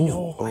better. I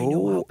know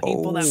how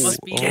painful that must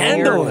be.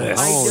 Scandalous.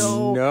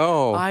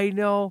 I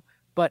know.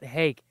 But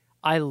hey,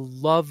 I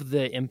love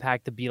the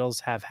impact the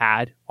Beatles have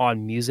had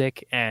on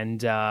music,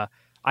 and I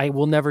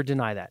will never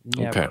deny that.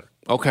 Never.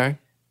 Okay.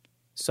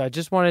 So I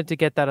just wanted to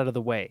get that out of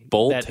the way.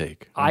 Bold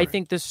take. I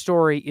think this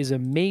story is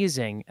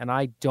amazing, and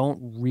I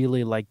don't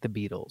really like the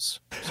Beatles.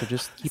 So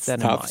just keep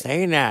that in mind. Stop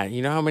saying that.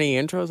 You know how many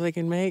intros they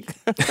can make?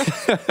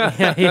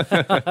 yeah,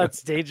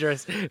 it's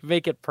dangerous.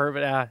 Make it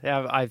perfect.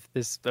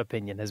 This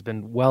opinion has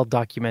been well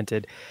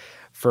documented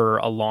for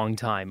a long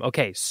time.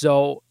 Okay,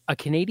 so a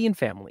Canadian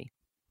family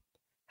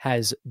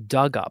has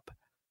dug up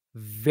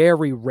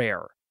very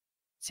rare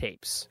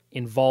tapes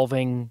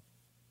involving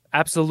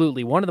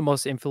absolutely one of the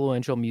most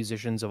influential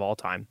musicians of all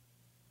time,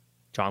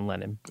 John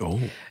Lennon.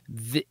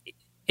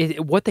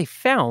 What they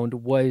found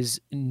was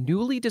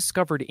newly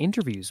discovered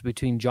interviews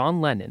between John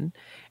Lennon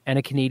and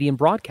a Canadian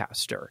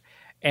broadcaster.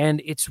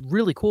 And it's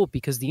really cool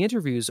because the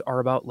interviews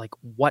are about like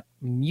what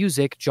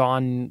music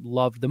John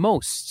loved the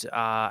most,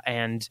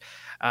 and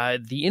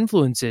the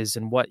influences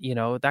and what,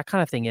 that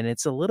kind of thing. And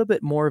it's a little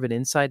bit more of an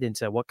insight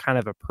into what kind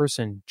of a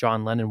person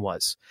John Lennon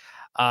was.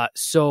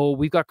 So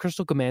we've got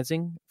Crystal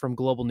Gamansing from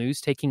Global News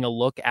taking a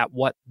look at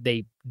what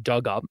they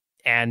dug up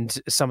and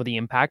some of the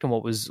impact and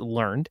what was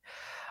learned.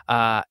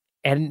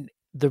 And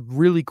the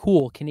really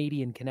cool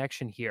Canadian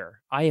connection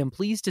here. I am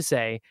pleased to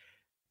say,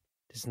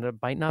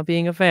 despite not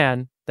being a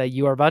fan, that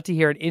you are about to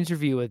hear an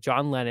interview with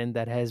John Lennon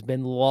that has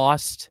been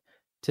lost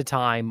to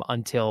time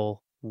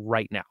until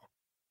right now.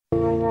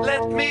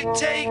 Let me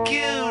take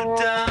you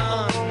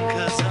down,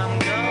 'cause I'm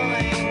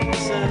going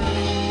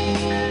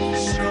to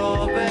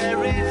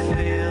Strawberry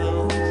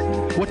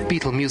Fields. What beat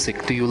Beatle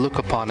music do you look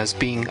upon as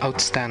being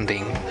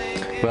outstanding?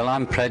 Well,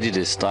 I'm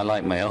prejudiced. I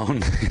like my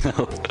own,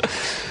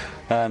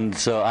 And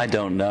so I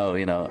don't know,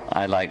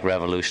 I like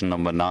Revolution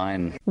number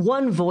 9.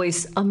 One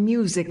voice, a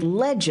music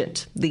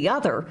legend. The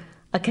other,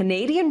 a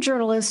Canadian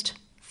journalist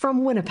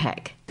from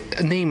Winnipeg.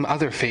 Name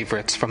other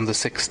favorites from the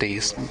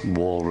 60s.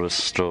 Walrus,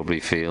 Strawberry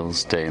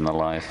Fields, Day in the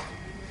Life.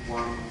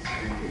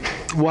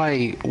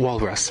 Why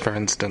Walrus, for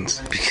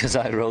instance? Because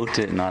I wrote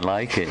it and I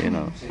like it,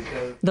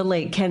 The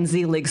late Ken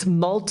Zelig's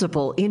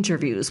multiple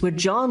interviews with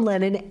John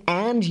Lennon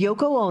and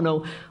Yoko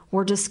Ono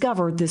were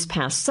discovered this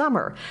past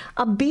summer.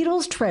 A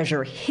Beatles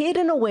treasure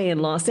hidden away in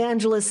Los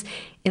Angeles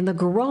in the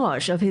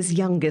garage of his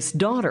youngest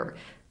daughter.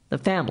 The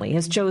family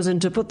has chosen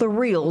to put the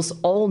reels,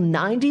 all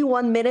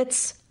 91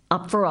 minutes,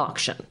 up for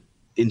auction.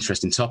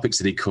 Interesting topics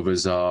that he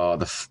covers are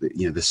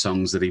the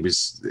songs that he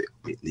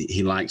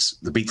likes,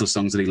 the Beatles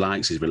songs that he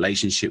likes, his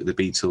relationship with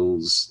the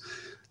Beatles,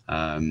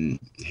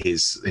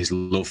 his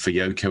love for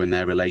Yoko and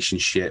their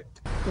relationship.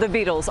 The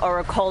Beatles are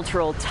a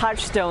cultural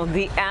touchstone.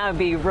 The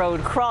Abbey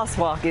Road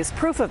crosswalk is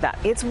proof of that.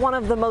 It's one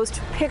of the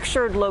most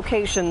pictured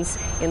locations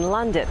in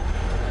London.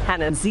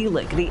 Hannah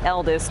Zelig, the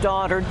eldest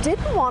daughter,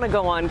 didn't want to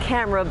go on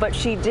camera, but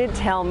she did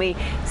tell me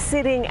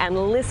sitting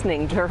and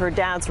listening to her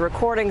dad's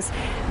recordings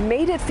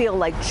made it feel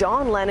like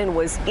John Lennon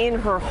was in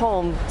her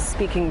home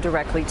speaking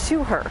directly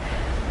to her.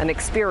 An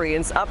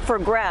experience up for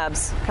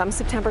grabs come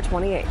September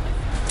 28th.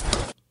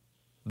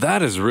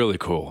 That is really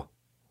cool.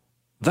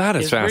 That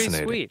is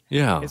fascinating. Pretty sweet.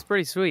 Yeah. It's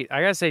pretty sweet.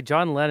 I gotta say,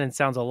 John Lennon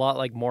sounds a lot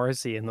like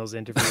Morrissey in those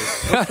interviews.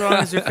 Which one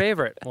is your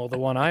favorite? Well, the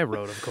one I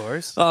wrote, of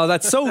course. Oh,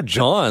 that's so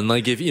John.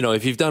 Like if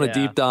you've done a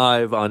deep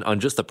dive on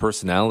just the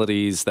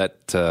personalities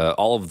that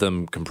all of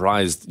them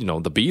comprised,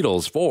 the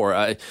Beatles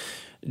for,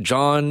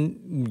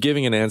 John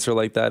giving an answer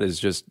like that is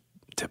just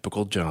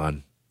typical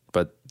John.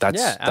 But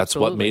that's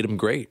what made him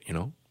great,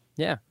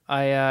 Yeah.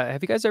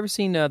 Have you guys ever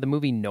seen the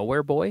movie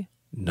Nowhere Boy?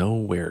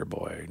 Nowhere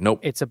Boy.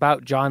 Nope. It's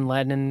about John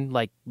Lennon,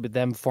 like with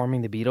them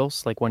forming the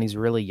Beatles, like when he's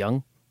really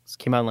young. It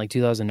came out in like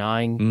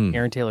 2009.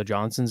 Aaron Taylor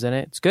Johnson's in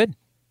it. It's good.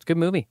 It's a good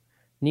movie.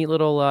 Neat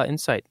little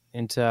insight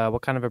into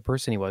what kind of a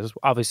person he was,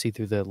 obviously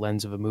through the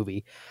lens of a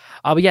movie.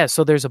 But yeah,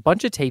 so there's a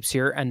bunch of tapes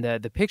here, and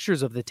the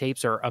pictures of the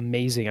tapes are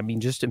amazing. I mean,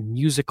 just a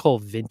musical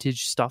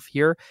vintage stuff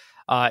here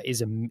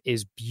is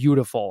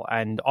beautiful.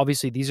 And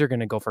obviously these are going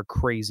to go for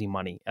crazy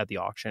money at the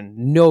auction.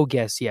 No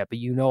guess yet, but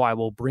I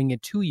will bring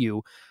it to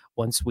you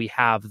once we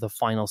have the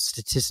final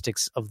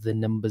statistics of the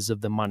numbers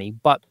of the money.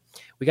 But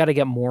we got to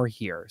get more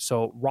here.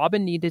 So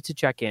Robin needed to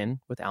check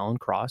in with Alan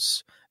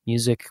Cross,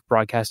 music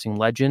broadcasting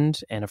legend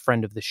and a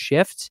friend of the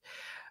shift.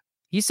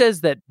 He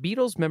says that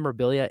Beatles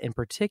memorabilia in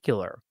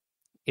particular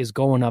is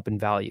going up in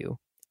value,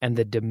 and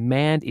the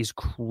demand is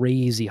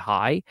crazy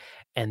high,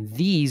 and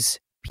these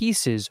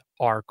pieces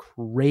are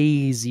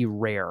crazy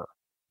rare.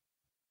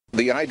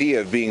 The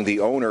idea of being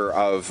the owner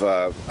of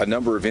a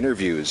number of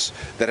interviews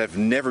that have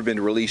never been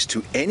released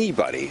to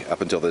anybody up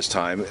until this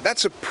time,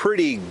 that's a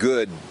pretty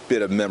good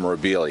bit of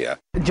memorabilia.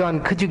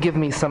 John, could you give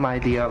me some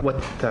idea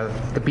what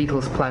the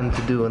Beatles plan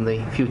to do in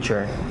the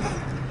future?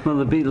 Well,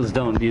 the Beatles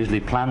don't usually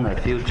plan their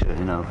future,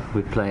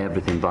 We play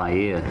everything by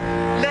ear.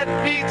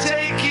 Let me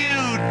take you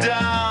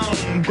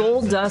down.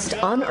 Gold dust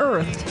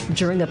unearthed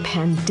during a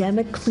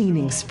pandemic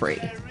cleaning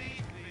spree.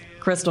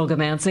 Crystal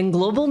Gamancin,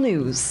 Global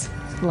News,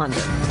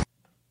 London.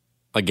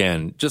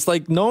 Again, just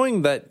like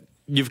knowing that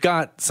you've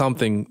got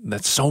something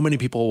that so many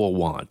people will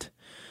want,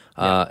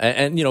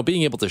 and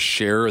being able to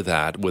share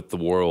that with the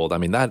world. I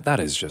mean, that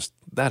is just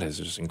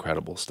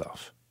incredible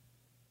stuff.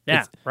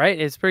 Yeah, right.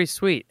 It's pretty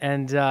sweet.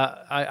 And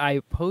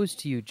I pose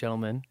to you,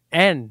 gentlemen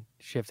and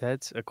shift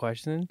heads, a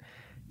question.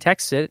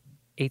 Text it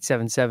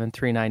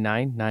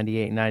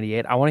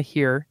 877-399-9898. I want to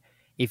hear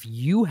if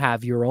you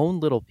have your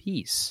own little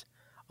piece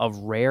of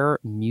rare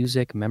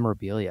music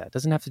memorabilia. It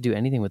doesn't have to do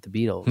anything with the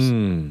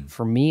Beatles.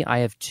 For me, I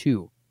have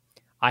two.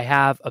 I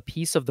have a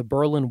piece of the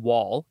Berlin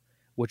Wall,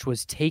 which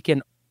was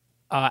taken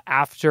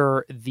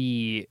after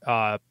the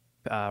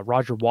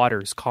Roger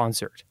Waters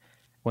concert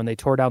when they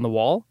tore down the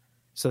wall.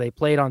 So they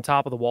played on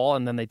top of the wall,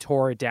 and then they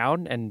tore it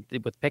down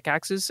with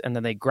pickaxes, and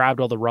then they grabbed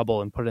all the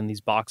rubble and put it in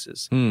these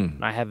boxes.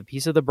 And I have a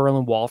piece of the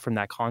Berlin Wall from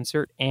that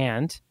concert,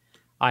 and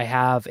I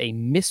have a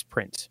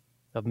misprint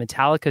of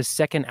Metallica's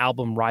second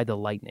album, Ride the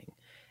Lightning.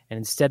 And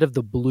instead of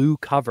the blue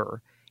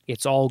cover,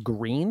 it's all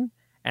green.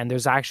 And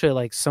there's actually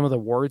like some of the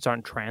words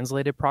aren't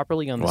translated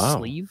properly on the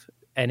sleeve.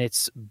 And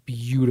it's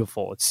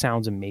beautiful. It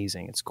sounds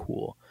amazing. It's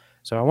cool.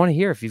 So I want to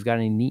hear if you've got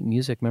any neat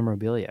music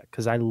memorabilia,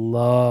 because I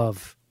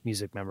love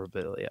music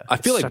memorabilia. I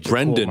feel like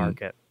Brendan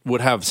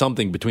would have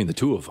something between the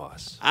two of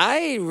us.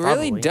 I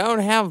really don't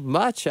have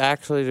much,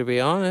 actually, to be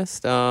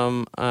honest.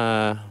 At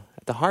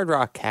the Hard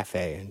Rock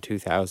Cafe in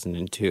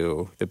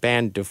 2002, the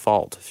band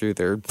Default threw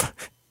their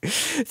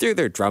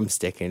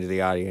drumstick into the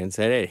audience,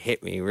 and it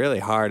hit me really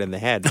hard in the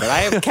head. But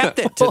I have kept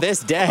it to this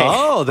day.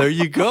 Oh, there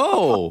you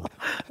go.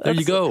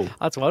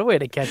 That's one way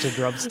to catch a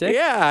drumstick.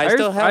 Yeah, I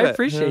still have it. I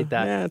appreciate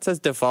that. Yeah, it says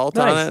Default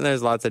on it, and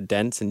there's lots of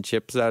dents and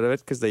chips out of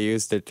it because they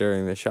used it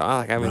during the show.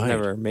 I was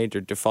never a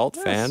major Default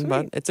fan,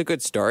 but it's a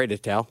good story to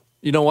tell.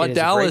 You know what? It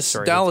is a great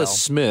story to Dallas tell.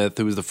 Smith,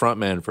 who was the front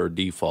man for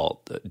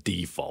Default,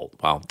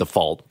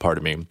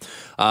 pardon me.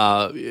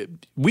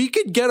 We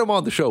could get him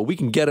on the show. We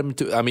can get him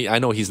to, I mean, I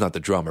know he's not the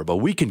drummer, but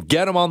we can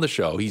get him on the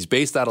show. He's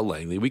based out of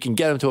Langley. We can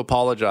get him to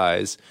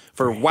apologize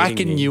for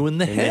whacking you in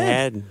the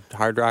head.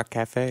 Hard Rock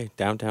Cafe,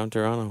 downtown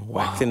Toronto.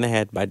 Whacked in the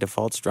head by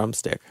Default's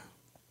drumstick.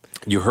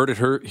 You heard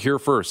it here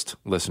first,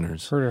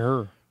 listeners. Heard of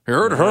her. You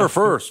heard her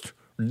first.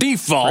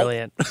 Default.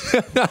 Brilliant.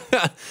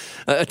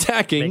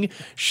 Attacking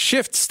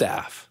shift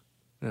staff.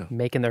 Yeah.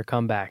 Making their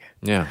comeback.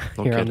 Yeah.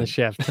 No here on kidding. the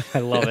shift. I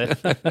love it.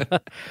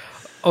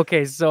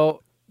 Okay,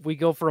 so we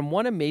go from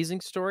one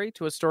amazing story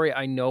to a story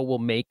I know will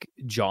make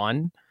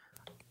John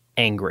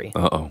angry.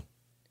 Uh-oh.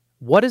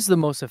 What is the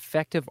most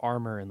effective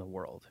armor in the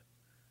world?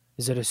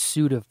 Is it a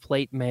suit of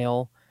plate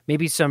mail?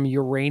 Maybe some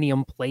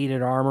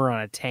uranium-plated armor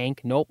on a tank?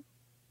 Nope.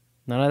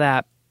 None of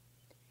that.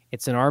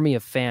 It's an army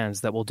of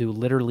fans that will do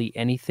literally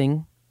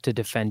anything to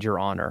defend your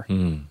honor.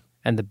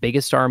 And the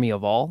biggest army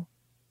of all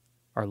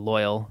are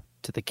loyal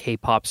to the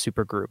K-pop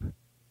supergroup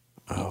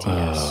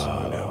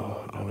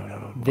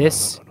BTS.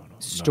 This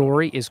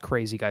story is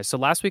crazy, guys. So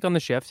last week on the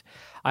shift,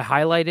 I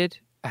highlighted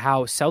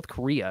how South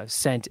Korea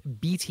sent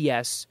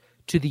BTS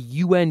to the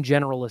UN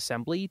General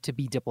Assembly to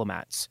be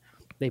diplomats.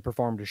 They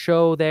performed a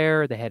show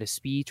there. They had a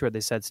speech where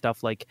they said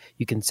stuff like,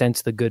 you can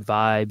sense the good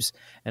vibes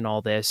and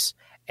all this.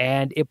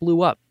 And it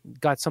blew up.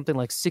 Got something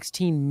like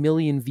 16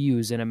 million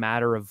views in a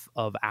matter of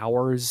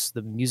hours.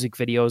 The music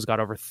videos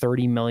got over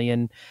 30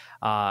 million.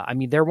 I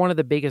mean, they're one of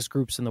the biggest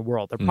groups in the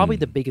world. They're probably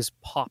the biggest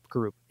pop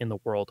group in the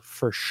world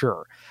for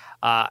sure.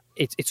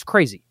 It's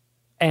crazy.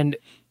 And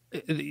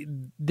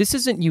this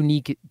isn't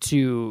unique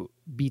to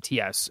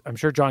BTS. I'm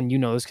sure, John, you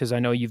know this because I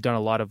know you've done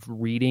a lot of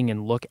reading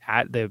and look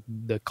at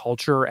the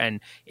culture and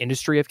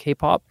industry of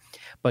K-pop.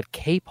 But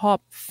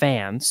K-pop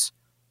fans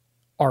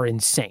are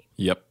insane.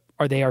 Yep.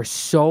 Or they are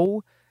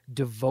so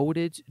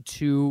devoted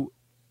to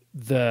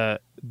the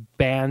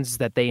bands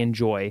that they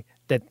enjoy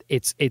that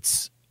it's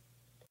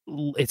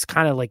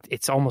kind of like,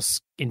 it's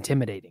almost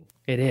intimidating.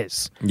 It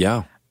is.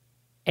 Yeah.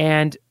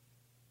 And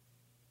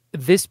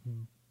this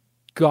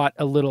got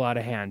a little out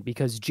of hand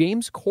because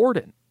James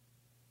Corden,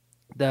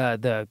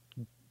 the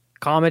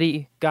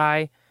comedy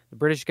guy, the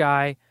British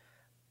guy,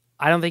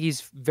 I don't think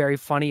he's very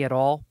funny at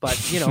all, but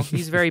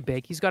he's very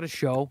big. He's got a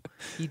show.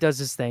 He does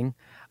his thing.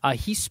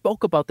 He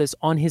spoke about this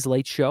on his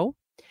Late Show,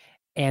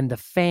 and the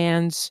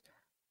fans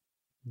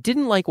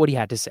didn't like what he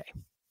had to say.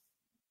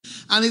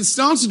 And it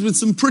started with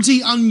some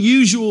pretty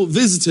unusual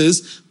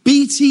visitors,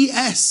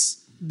 BTS.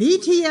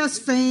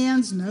 BTS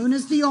fans, known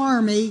as the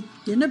Army,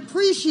 didn't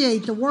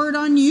appreciate the word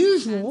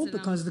unusual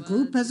because the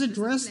group has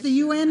addressed the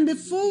UN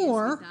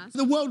before.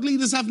 The world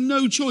leaders have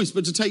no choice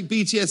but to take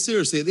BTS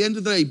seriously. At the end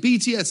of the day,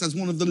 BTS has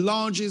one of the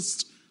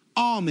largest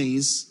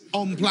armies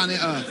on planet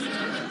Earth.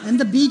 And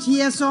the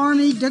BTS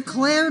Army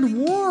declared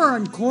war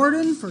on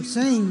Corden for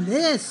saying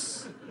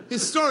this.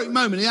 Historic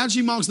moment. It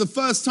actually marks the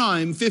first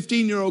time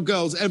 15-year-old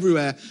girls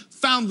everywhere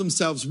found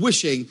themselves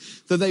wishing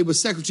that they were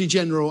Secretary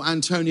General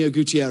Antonio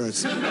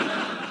Gutierrez.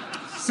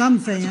 Some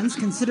fans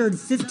considered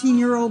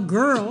 15-year-old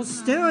girls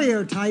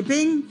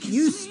stereotyping.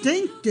 You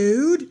stink,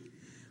 dude.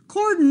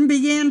 Corden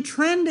began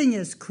trending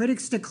as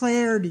critics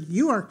declared,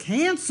 you are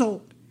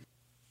canceled.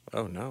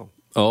 Oh, no.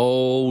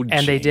 Oh,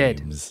 and they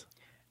did.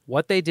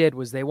 What they did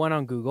was they went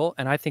on Google,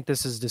 and I think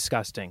this is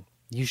disgusting.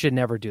 You should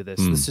never do this.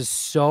 This is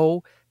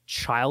so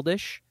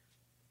childish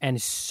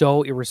and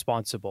so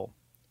irresponsible.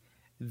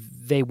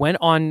 They went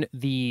on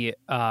the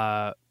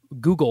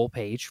Google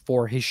page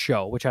for his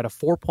show, which had a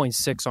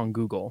 4.6 on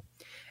Google,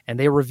 and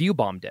they review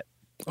bombed it.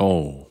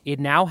 Oh. It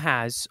now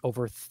has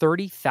over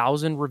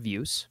 30,000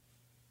 reviews,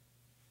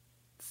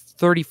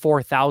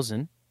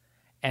 34,000,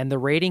 and the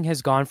rating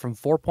has gone from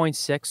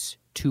 4.6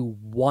 to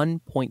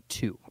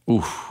 1.2.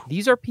 Oof.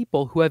 These are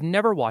people who have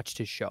never watched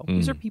his show.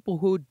 These are people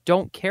who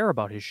don't care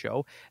about his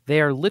show.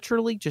 They are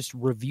literally just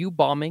review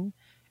bombing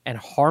and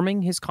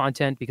harming his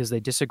content because they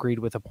disagreed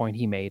with a point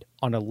he made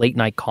on a late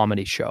night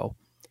comedy show.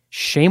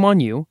 Shame on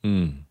you.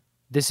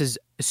 This is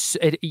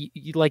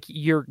like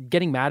you're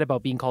getting mad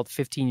about being called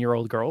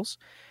 15-year-old girls,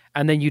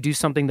 and then you do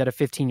something that a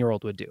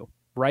 15-year-old would do,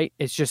 right?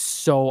 It's just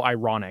so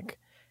ironic.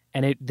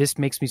 And this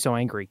makes me so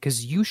angry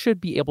because you should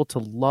be able to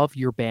love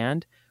your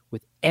band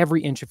with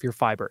every inch of your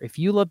fiber. If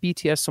you love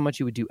BTS so much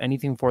you would do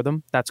anything for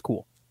them, that's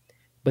cool.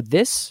 But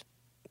this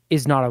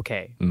is not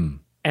okay.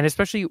 And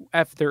especially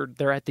if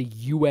they're at the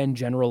UN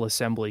General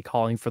Assembly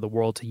calling for the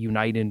world to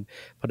unite and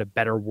put a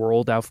better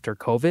world after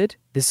COVID.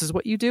 This is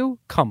what you do?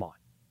 Come on.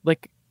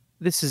 Like,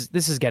 this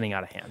is getting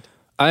out of hand.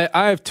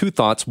 I have two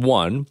thoughts.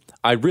 One,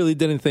 I really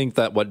didn't think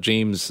that what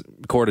James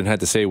Corden had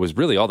to say was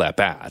really all that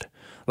bad.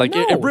 Like,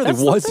 No, it really that's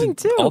the wasn't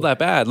thing, too. all that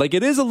bad. Like,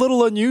 it is a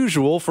little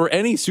unusual for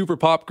any super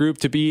pop group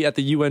to be at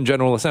the UN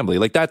General Assembly.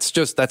 Like, that's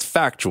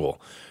factual,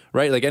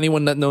 right? Like,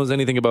 anyone that knows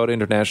anything about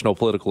international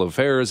political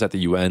affairs at the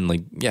UN,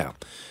 like, yeah,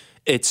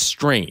 it's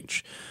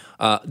strange.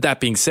 That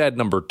being said,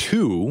 number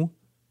two,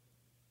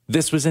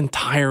 this was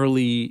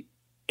entirely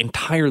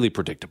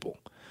predictable.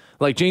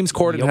 Like James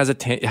Corden has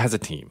a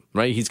team,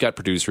 right? He's got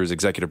producers,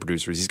 executive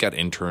producers, he's got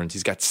interns,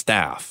 he's got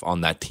staff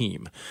on that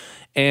team.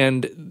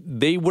 And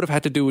they would have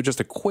had to do just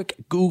a quick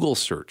Google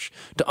search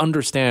to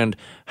understand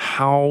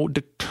how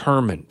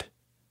determined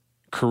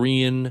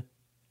Korean,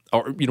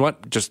 or you know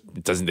what,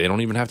 they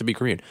don't even have to be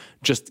Korean,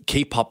 just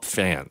K-pop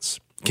fans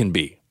can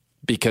be,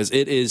 because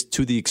it is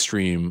to the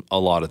extreme a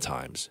lot of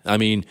times. I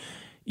mean,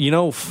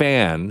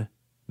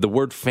 the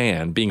word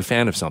fan, being a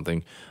fan of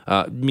something,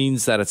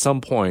 means that at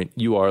some point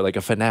you are like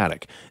a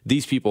fanatic.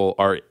 These people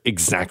are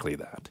exactly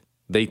that.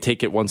 They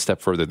take it one step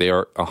further. They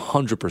are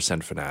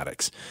 100%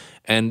 fanatics.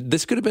 And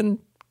this could have been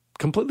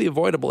completely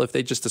avoidable if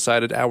they just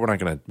decided, we're not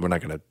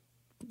gonna,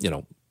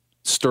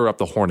 stir up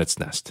the hornet's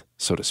nest,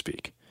 so to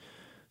speak.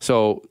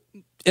 So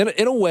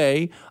in a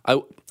way,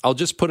 I'll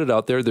just put it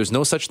out there. There's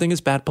no such thing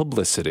as bad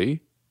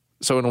publicity.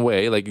 So in a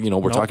way,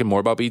 we're talking more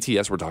about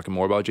BTS, we're talking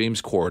more about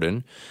James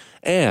Corden.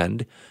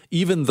 And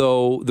even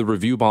though the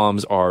review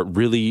bombs are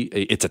really,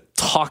 it's a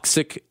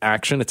toxic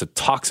action, it's a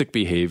toxic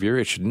behavior,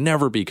 it should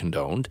never be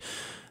condoned.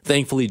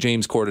 Thankfully,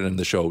 James Corden and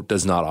the show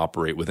does not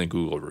operate within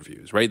Google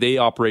reviews, right? They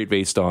operate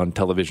based on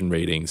television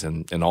ratings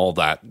and all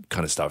that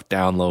kind of stuff,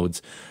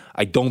 downloads.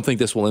 I don't think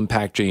this will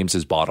impact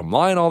James's bottom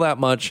line all that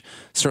much.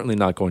 Certainly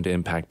not going to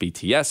impact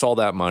BTS all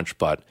that much,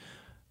 but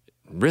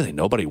really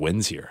nobody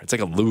wins here. It's like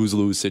a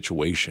lose-lose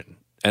situation.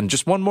 And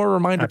just one more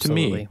reminder to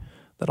me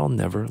that I'll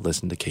never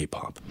listen to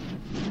K-pop.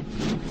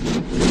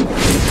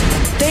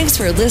 Thanks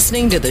for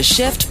listening to the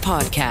Shift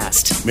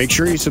Podcast. Make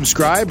sure you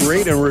subscribe,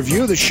 rate, and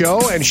review the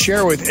show, and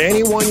share with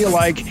anyone you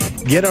like.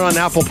 Get it on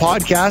Apple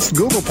Podcasts,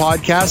 Google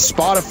Podcasts,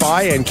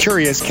 Spotify, and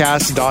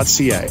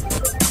CuriousCast.ca.